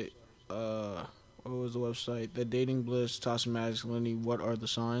website, what was the website? The Dating Bliss Toxic Masculinity. What are the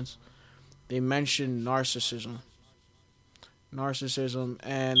signs? They mention narcissism,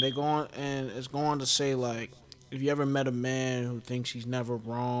 and they go on, and it's going to say like, if you ever met a man who thinks he's never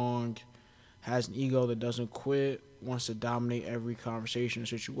wrong, has an ego that doesn't quit, wants to dominate every conversation or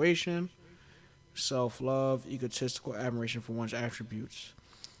situation, self-love, egotistical admiration for one's attributes.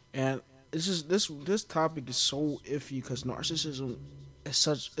 And this topic is so iffy because narcissism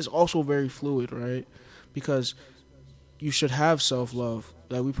is also very fluid, right? Because you should have self-love.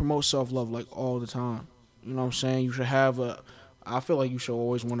 Like, we promote self-love like all the time. You know what I'm saying? You should have I feel like you should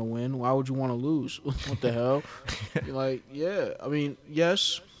always want to win. Why would you want to lose? What the hell? Like, yeah. I mean,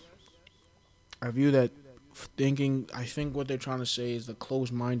 yes, I view that I think what they're trying to say is the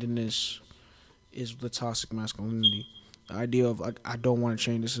closed-mindedness is the toxic masculinity. The idea of like, I don't want to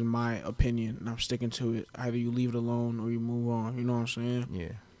change. This is my opinion, and I'm sticking to it. Either you leave it alone or you move on. You know what I'm saying?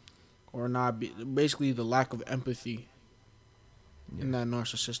 Yeah. Or not. Basically, the lack of empathy in that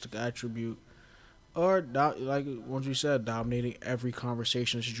narcissistic attribute, or like once you said, dominating every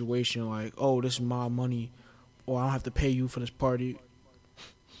conversation or situation. Like, oh, this is my money, or I don't have to pay you for this party.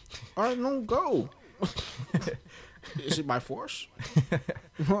 All right, no, go. Is it by force? You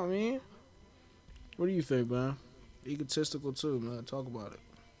know what I mean? What do you think, man? Egotistical too, man. Talk about it.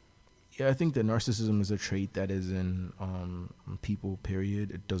 Yeah, I think that narcissism is a trait that is in people,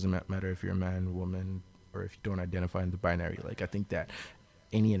 period. It doesn't matter if you're a man, woman, or if you don't identify in the binary. Like, I think that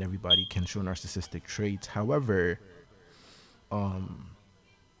any and everybody can show narcissistic traits. However, I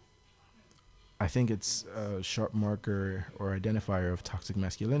think it's a sharp marker or identifier of toxic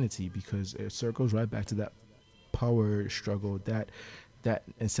masculinity, because it circles right back to that power struggle, that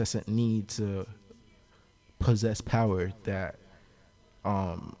incessant need to possess power that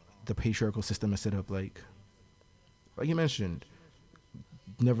the patriarchal system is set up, like you mentioned,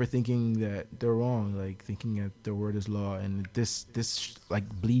 never thinking that they're wrong, like thinking that their word is law, and this like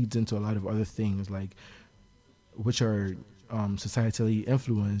bleeds into a lot of other things, like which are societally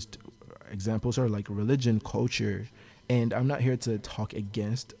influenced. Examples are like religion, culture, and I'm not here to talk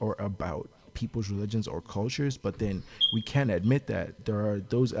against or about people's religions or cultures, but then we can admit that there are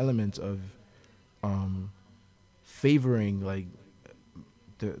those elements of um, favoring like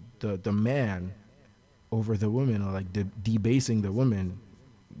the man over the woman, or like debasing the woman,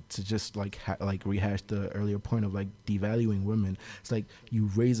 to just like like rehash the earlier point of like devaluing women. It's like you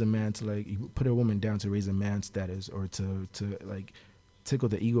raise a man to like you put a woman down to raise a man's status, or to like tickle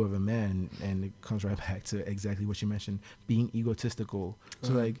the ego of a man, and it comes right back to exactly what you mentioned, being egotistical.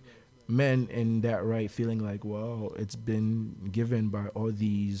 So like men in that right feeling like, well, it's been given by all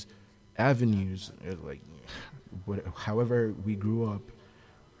these avenues, like however we grew up,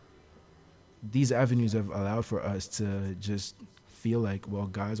 these avenues have allowed for us to just feel like, well,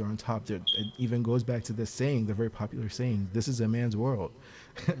 guys are on top. It even goes back to the saying, the very popular saying, "This is a man's world."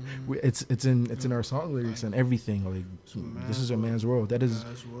 It's in our song lyrics and everything. Like, this is a man's world. That is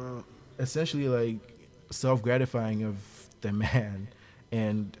essentially like self-gratifying of the man,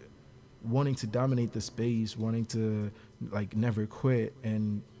 and wanting to dominate the space, wanting to like never quit.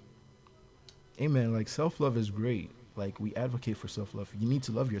 And amen, like self-love is great. Like, we advocate for self-love. You need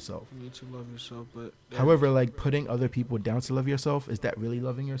to love yourself. You need to love yourself, but However, like putting other people down to love yourself, is that really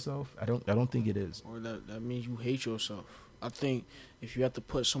loving yourself? I don't think it is. or that means you hate yourself. I think if you have to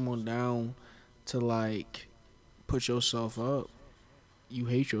put someone down to like put yourself up, you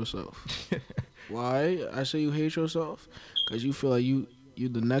hate yourself. Why I say you hate yourself? Because you feel like you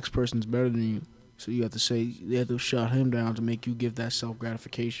the next person's better than you, so you have to say they have to shut him down to make you give that self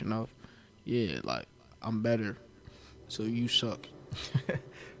gratification of, yeah, like I'm better, so you suck.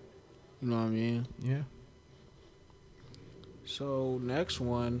 You know what I mean? Yeah. So next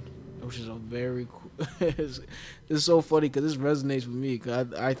one, which is a very it's so funny because this resonates with me.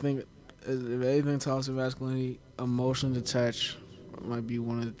 Cause I think if anything talks to masculinity, emotionally detached might be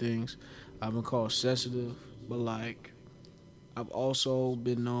one of the things. I've been called sensitive, but like I've also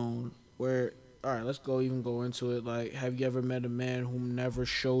been known where. All right, let's go into it. Like, have you ever met a man who never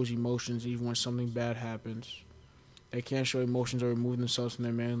shows emotions even when something bad happens? They can't show emotions or remove themselves from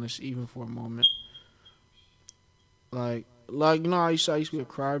their manliness even for a moment. Like you know, I used to be a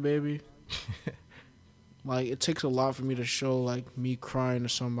crybaby. Like, it takes a lot for me to show like me crying to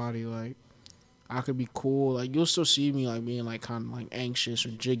somebody. Like, I could be cool. Like, you'll still see me like being like kind of like anxious or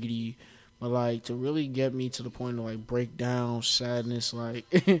jiggity, but like to really get me to the point of like break down, sadness, like,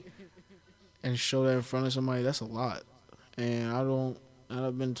 and show that in front of somebody, that's a lot. And I don't. And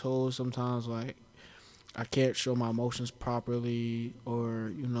I've been told sometimes like I can't show my emotions properly,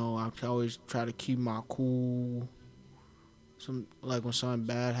 or you know, I always try to keep my cool. Some like when something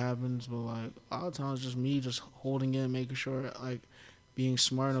bad happens, but like a lot of times just me just holding it, making sure like being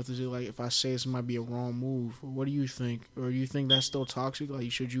smart enough to do like if I say this might be a wrong move. Or what do you think? Or do you think that's still toxic?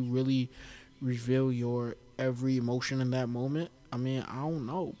 Like should you really reveal your every emotion in that moment? I mean, I don't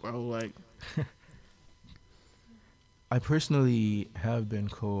know, bro. Like I personally have been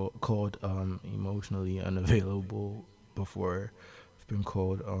called emotionally unavailable before. I've been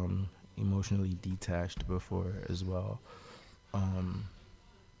called emotionally detached before as well. Um,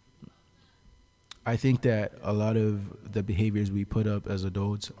 I think that a lot of the behaviors we put up as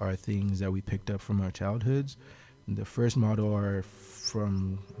adults are things that we picked up from our childhoods. The first model are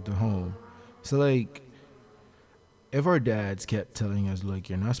from the home. So like, if our dads kept telling us like,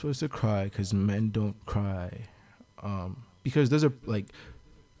 you're not supposed to cry because men don't cry, because there's a like,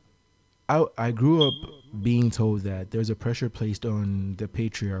 I grew up being told that there's a pressure placed on the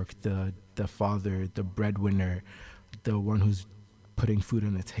patriarch, the father, the breadwinner, the one who's putting food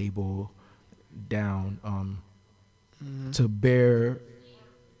on the table, down, to bear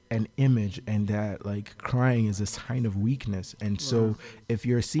an image, and that like crying is a sign of weakness. And so if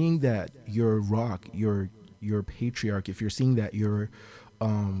you're seeing that your rock, your patriarch, if you're seeing that your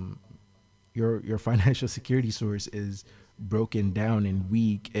financial security source is broken down and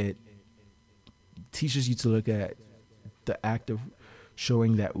weak, it teaches you to look at the act of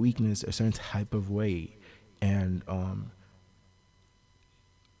showing that weakness a certain type of way. And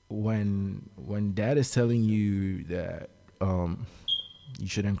when dad is telling you that you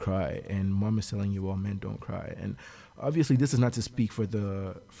shouldn't cry, and mom is telling you, well, men don't cry, and obviously this is not to speak for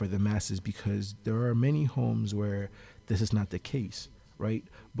the masses, because there are many homes where this is not the case, right?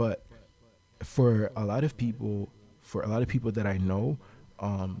 But for a lot of people that I know,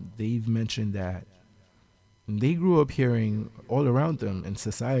 they've mentioned that they grew up hearing all around them in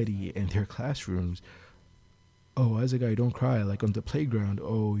society, in their classrooms, oh, as a guy, don't cry. Like on the playground,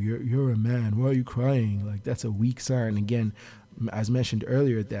 oh, you're a man. Why are you crying? Like that's a weak sign. Again, as mentioned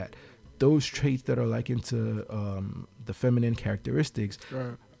earlier, that those traits that are like into the feminine characteristics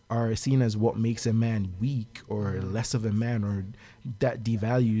Right. are seen as what makes a man weak or less of a man, or that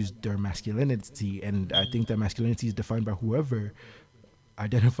devalues their masculinity. And I think that masculinity is defined by whoever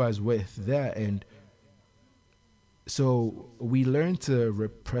identifies with that. And so we learn to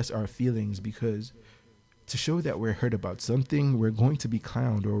repress our feelings because to show that we're hurt about something, we're going to be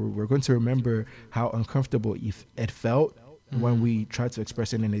clowned, or we're going to remember how uncomfortable it felt when we tried to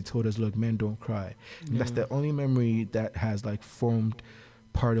express it and they told us, look, men don't cry. And that's the only memory that has like formed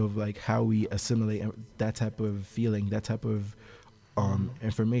part of like how we assimilate that type of feeling, that type of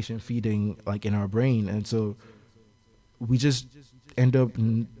information feeding like in our brain. And so we just end up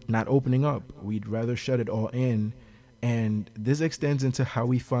not opening up. We'd rather shut it all in. And this extends into how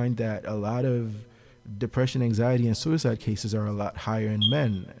we find that a lot of depression, anxiety, and suicide cases are a lot higher in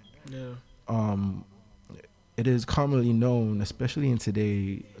men. Yeah. It is commonly known, especially in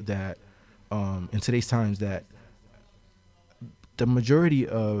today's times, that the majority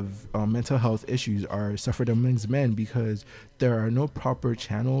of mental health issues are suffered amongst men because there are no proper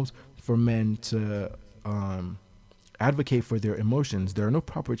channels for men to advocate for their emotions. There are no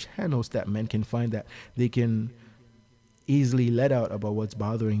proper channels that men can find that they can easily let out about what's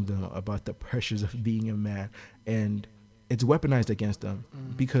bothering them, about the pressures of being a man. And it's weaponized against them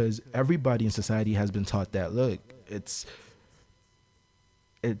because everybody in society has been taught that, look, it's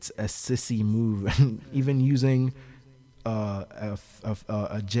a sissy move. Even using a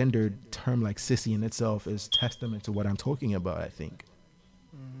gendered term like sissy in itself is testament to what I'm talking about, I think.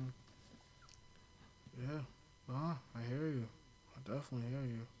 Yeah. I hear you. I definitely hear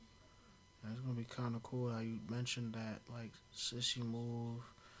you. And it's gonna be kind of cool how you mentioned that, like, sissy move,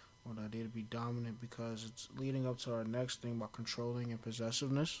 or the idea to be dominant, because it's leading up to our next thing about controlling and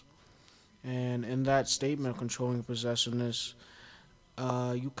possessiveness. And in that statement of controlling and possessiveness,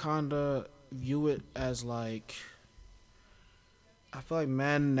 you kind of view it as like, I feel like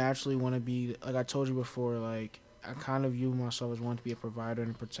men naturally want to be, like I told you before, like, I kind of view myself as wanting to be a provider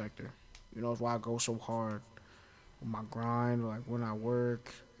and a protector. You know, it's why I go so hard with my grind, like when I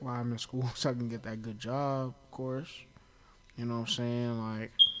work, while I'm in school, so I can get that good job, of course. You know what I'm saying?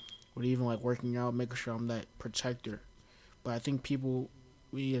 Like, but even like working out, making sure I'm that protector. But I think people,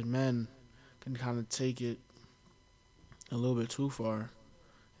 we as men, can kind of take it a little bit too far.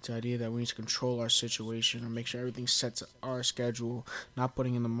 It's the idea that we need to control our situation and make sure everything's set to our schedule, not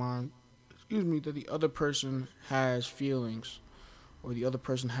putting in the mind, that the other person has feelings or the other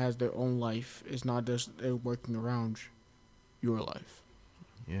person has their own life. It's not just they're working around your life.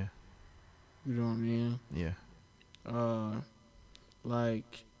 Yeah. You know what I mean? Yeah.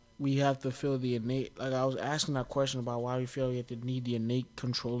 Like, we have to feel the innate, like I was asking that question about why we feel we have to need the innate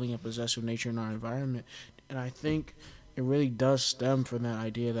controlling and possessive nature in our environment. And I think it really does stem from that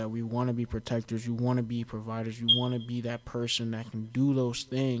idea that we want to be protectors, you want to be providers, you want to be that person that can do those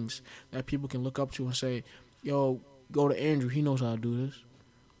things that people can look up to and say, yo, go to Andrew, he knows how to do this.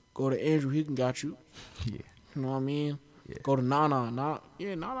 Go to Andrew, he can got you. Yeah. You know what I mean? Yeah. Go to Nana.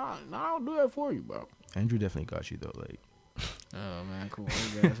 Nana, I'll do that for you, bro. Andrew definitely got you though. Like, oh man, cool.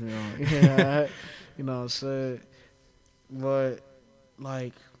 I guess, yeah, you know what I'm saying. But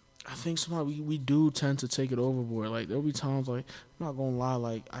like, I think sometimes we do tend to take it overboard. Like, there'll be times, like, I'm not gonna lie,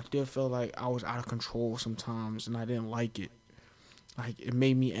 like, I did feel like I was out of control sometimes, and I didn't like it. Like, it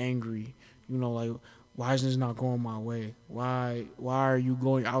made me angry. You know, like, why is this not going my way? Why are you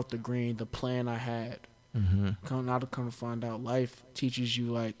going out the grain, the plan I had? Now to come to find out, life teaches you,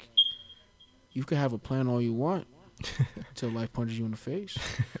 like, you can have a plan all you want until life punches you in the face.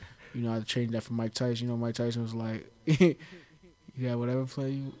 You know, I had to change that from Mike Tyson. You know, Mike Tyson was like, yeah, whatever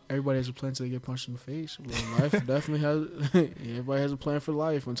plan you, everybody has a plan until they get punched in the face. Well, life definitely has, everybody has a plan for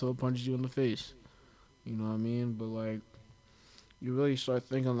life until it punches you in the face. You know what I mean? But, like, you really start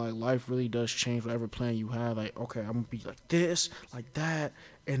thinking, like, life really does change whatever plan you have. Like, okay, I'm going to be like this, like that.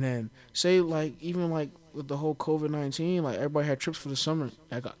 And then, say, like, even, like, with the whole COVID-19, like, everybody had trips for the summer.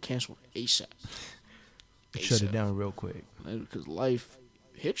 That got canceled ASAP. shut it down real quick. Because life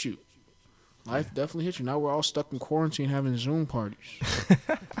hit you. Life definitely hit you. Now we're all stuck in quarantine having Zoom parties.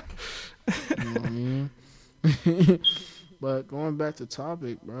 You know what I mean? But going back to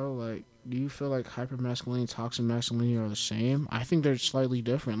topic, bro, like, do you feel like hypermasculinity and toxic masculinity are the same? I think they're slightly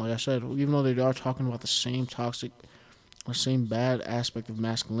different. Like I said, even though they are talking about the same toxic or same bad aspect of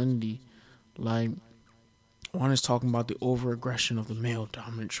masculinity, like, one is talking about the over-aggression of the male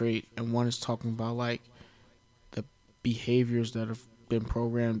dominant trait, and one is talking about, like, the behaviors that are been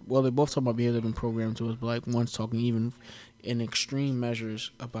programmed. Well, they both talk about behavior they've been programmed to us, but like one's talking even in extreme measures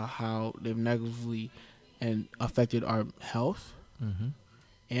about how they've negatively and affected our health Mm-hmm.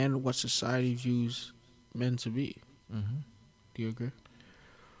 and what society views men to be. Mm-hmm. Do you agree?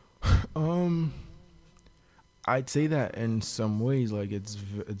 Um, I'd say that in some ways, like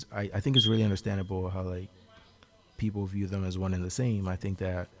I think it's really understandable how like people view them as one and the same. I think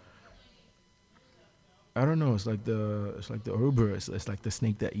that I don't know. It's like the Ouroboros. It's like the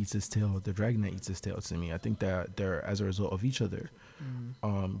snake that eats its tail, the dragon that eats its tail. To me, I think that they're as a result of each other.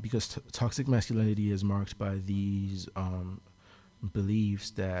 Because toxic masculinity is marked by these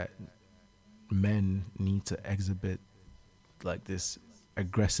beliefs that men need to exhibit like this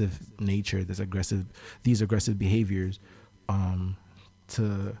aggressive nature, these aggressive behaviors,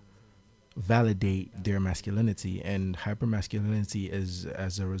 to validate their masculinity, and hypermasculinity is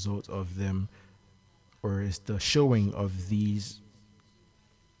as a result of them, or is the showing of these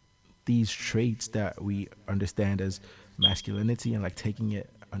traits that we understand as masculinity, and like taking it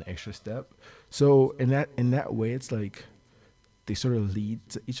an extra step. So in that way, it's like they sort of lead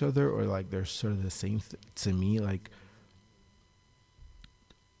to each other, or like they're sort of the same to me. Like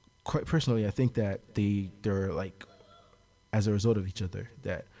quite personally, I think that they're like as a result of each other.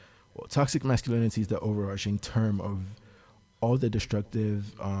 That well, toxic masculinity is the overarching term of all the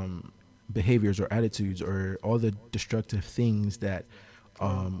destructive behaviors or attitudes, or all the destructive things that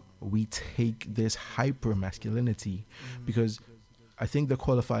we take this hyper masculinity, because I think the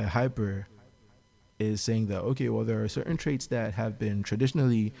qualifier hyper is saying that, okay, well, there are certain traits that have been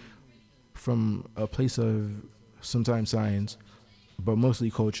traditionally from a place of sometimes science, but mostly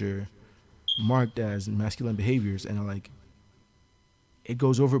culture, marked as masculine behaviors, and like it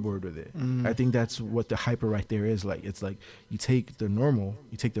goes overboard with it. I think that's what the hyper right there is. Like it's like you take the norm,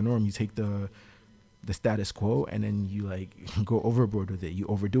 you take the status quo, and then you like go overboard with it. You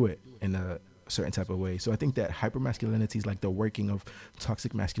overdo it in a certain type of way. So I think that hypermasculinity is like the working of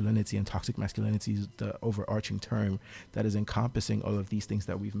toxic masculinity, and toxic masculinity is the overarching term that is encompassing all of these things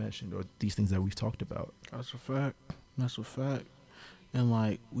that we've mentioned, or these things that we've talked about. That's a fact. That's a fact. And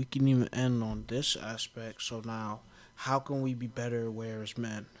like we can even end on this aspect. So now, how can we be better aware as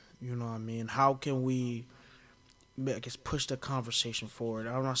men? You know what I mean? How can we, I guess, push the conversation forward?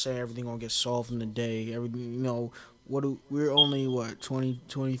 I'm not saying everything gonna get solved in a day. Everything, we're only what 20,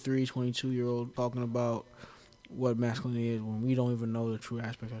 23, 22 year old talking about what masculinity is when we don't even know the true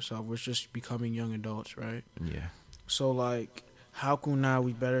aspect of ourselves. We're just becoming young adults, right? Yeah. So like, how can now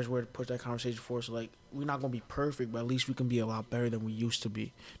we better is where to push that conversation forward? So like, we're not gonna be perfect, but at least we can be a lot better than we used to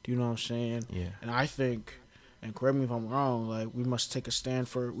be. Do you know what I'm saying? Yeah. And I think, and correct me if I'm wrong, like we must take a stand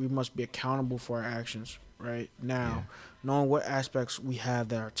we must be accountable for our actions. Right now, knowing what aspects we have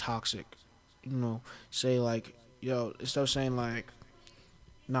that are toxic, say like, instead of saying like,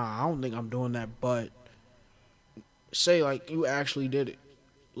 nah, I don't think I'm doing that, but say like you actually did it.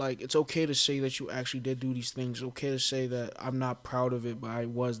 Like it's okay to say that you actually did do these things. It's okay to say that I'm not proud of it, but I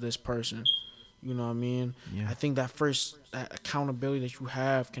was this person. You know what I mean? Yeah. I think that accountability that you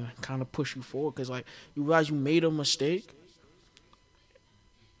have can kind of push you forward, because like you realize you made a mistake,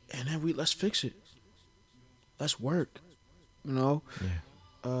 and then let's fix it. Let's work. Yeah.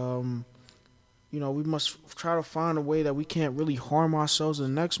 We must try to find a way that we can't really harm ourselves or the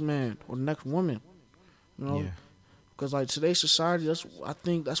next man or the next woman. Yeah. Because like today's society, I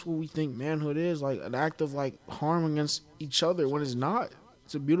think that's what we think manhood is, like an act of like harm against each other when it's not.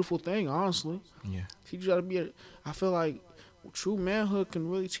 It's a beautiful thing, honestly. Yeah. Teach you how to be I feel like true manhood can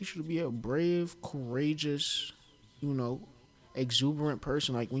really teach you to be a brave, courageous, exuberant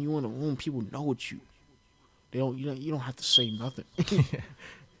person. Like when you're in a room, people know it's you. They don't. You don't have to say nothing.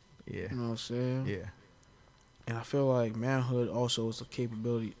 Yeah. You know what I'm saying? Yeah. And I feel like manhood also is the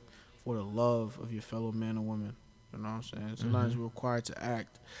capability for the love of your fellow man or woman. You know what I'm saying? Sometimes we're required to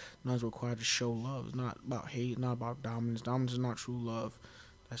act. Sometimes we're required to show love. It's not about hate. Not about dominance. Dominance is not true love.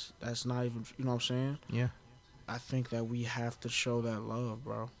 That's not even. You know what I'm saying? Yeah. I think that we have to show that love,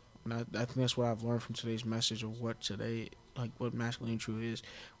 bro. And I think that's what I've learned from today's message of what masculine truth is.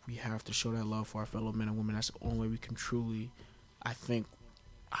 We have to show that love for our fellow men and women. That's the only way we can truly, I think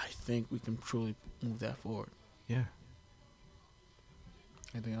we can truly move that forward. Yeah.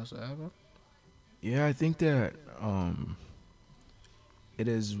 Anything else to add, bro? Yeah, I think that it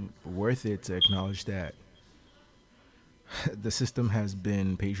is worth it to acknowledge that the system has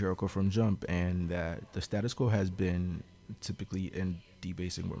been patriarchal from jump, and that the status quo has been typically in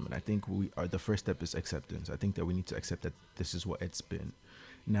debasing women. I think the first step is acceptance. I think that we need to accept that this is what it's been.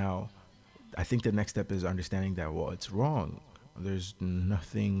 Now, I think the next step is understanding that, well, it's wrong. There's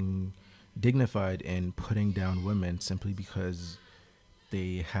nothing dignified in putting down women simply because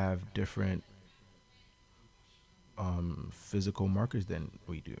they have different physical markers than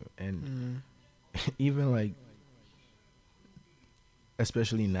we do, and even like,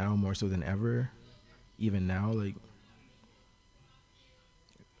 especially now more so than ever, even now, like,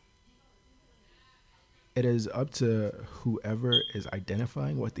 it is up to whoever is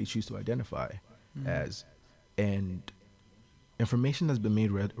identifying what they choose to identify as. And information has been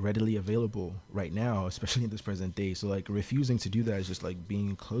made readily available right now, especially in this present day. So like refusing to do that is just like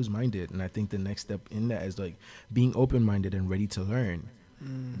being closed-minded. And I think the next step in that is like being open-minded and ready to learn,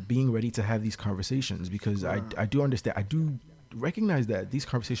 being ready to have these conversations, because I do understand, I do recognize that these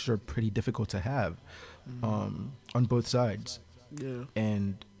conversations are pretty difficult to have on both sides. Yeah.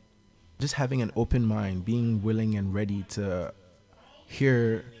 And just having an open mind, being willing and ready to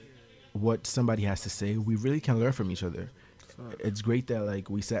hear what somebody has to say, we really can learn from each other. It's great that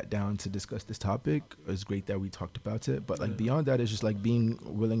like we sat down to discuss this topic. It's great that we talked about it, but like beyond that, it's just like being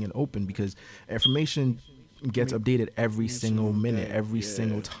willing and open, because information gets updated every single minute, every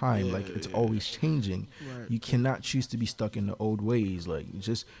single time. Like it's always changing. You cannot choose to be stuck in the old ways. Like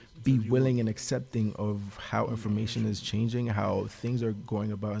just be willing and accepting of how information is changing, how things are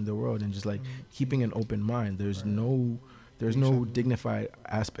going about in the world, and just like keeping an open mind. There's no dignified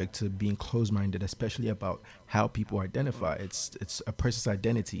aspect to being closed-minded, especially about how people identify. It's a person's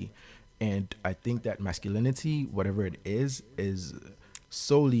identity, and I think that masculinity, whatever it is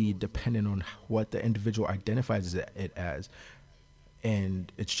solely dependent on what the individual identifies it as,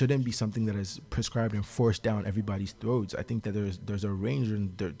 and it shouldn't be something that is prescribed and forced down everybody's throats. I think that there's a range,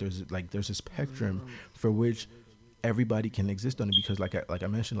 and there's a spectrum for which everybody can exist on it, because like I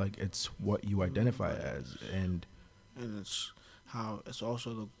mentioned, like it's what you identify as, and it's how it's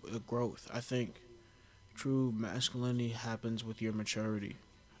also the growth. I think true masculinity happens with your maturity.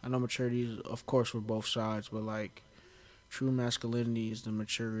 I know maturity is, of course, for both sides, but like true masculinity is the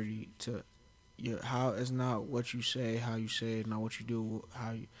maturity to your how. It's not what you say, how you say it, not what you do,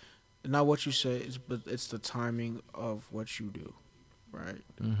 how you, not what you say, but it's the timing of what you do, right?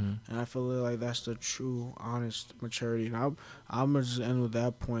 And I feel like that's the true, honest maturity. And I'm gonna just end with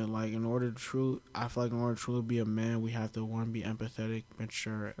that point. Like, I feel like in order to truly be a man, we have to be empathetic,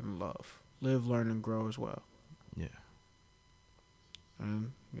 mature, and live, learn, and grow as well. Yeah.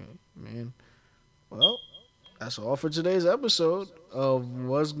 And man, well, that's all for today's episode of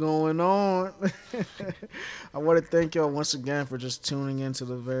What's Going On. I want to thank y'all once again for just tuning in to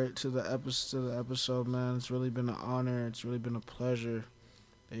the episode, man. It's really been an honor. It's really been a pleasure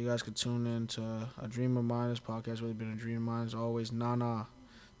that you guys could tune in to A Dream of Mine. This podcast has really been a dream of mine. As always, Nana,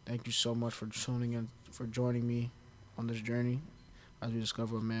 thank you so much for tuning in, for joining me on this journey as we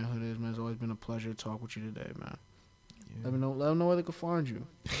discover what manhood is, man. It's always been a pleasure to talk with you today, man. Yeah. Let them know where they can find you. You know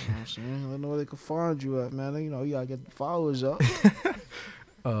what I'm saying? Let them know where they can find you at, man. You know, you gotta get the followers up.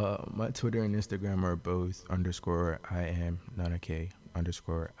 My Twitter and Instagram are both _IAM not a K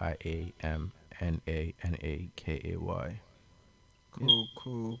 _IAMNANAKAY.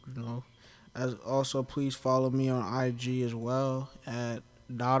 Cool. You know, as also please follow me on IG as well at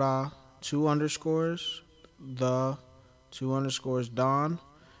Dada 2_, the 2_ Don.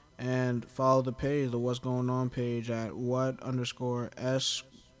 And follow the page, the What's Going On page at what_S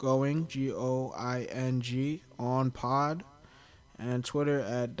going GOING on pod, and Twitter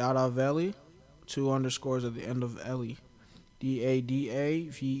at Dadavelli, 2_ at the end of Ellie, DADAVELLI.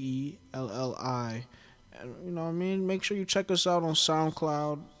 And you know what I mean? Make sure you check us out on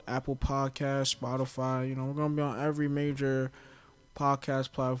SoundCloud, Apple Podcasts, Spotify. You know, we're gonna be on every major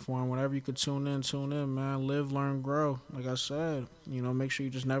podcast platform. Whenever you could tune in, man. Live, learn, grow. Like I said, you know, make sure you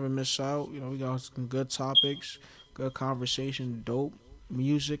just never miss out. You know, we got some good topics, good conversation, dope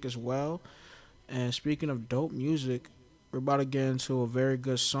music as well. And speaking of dope music, we're about to get into a very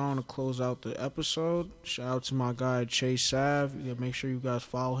good song to close out the episode. Shout out to my guy Che Sav. Make sure you guys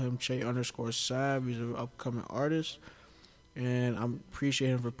follow him, Che_Sav. He's an upcoming artist. And I appreciate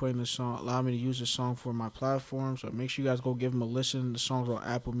him for putting this song, allowing me to use this song for my platform. So make sure you guys go give him a listen. The song's on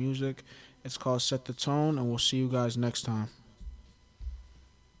Apple Music. It's called Set the Tone, and we'll see you guys next time.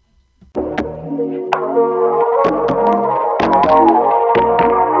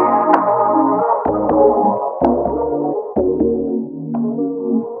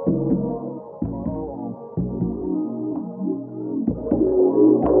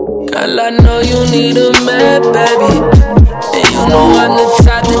 Girl, I know you need a man, baby. And you know I'm the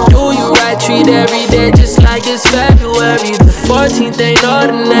type to do you right. Treat every day just like it's February. The 14th ain't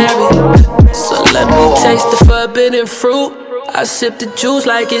ordinary. So let me taste the forbidden fruit. I sip the juice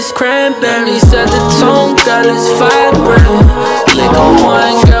like it's cranberry. Set the tone, girl, it's vibrant. Liquor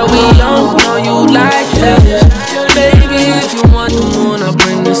wine, girl, we young, know you like this. Baby, if you want the moon,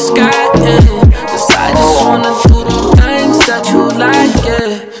 the sky.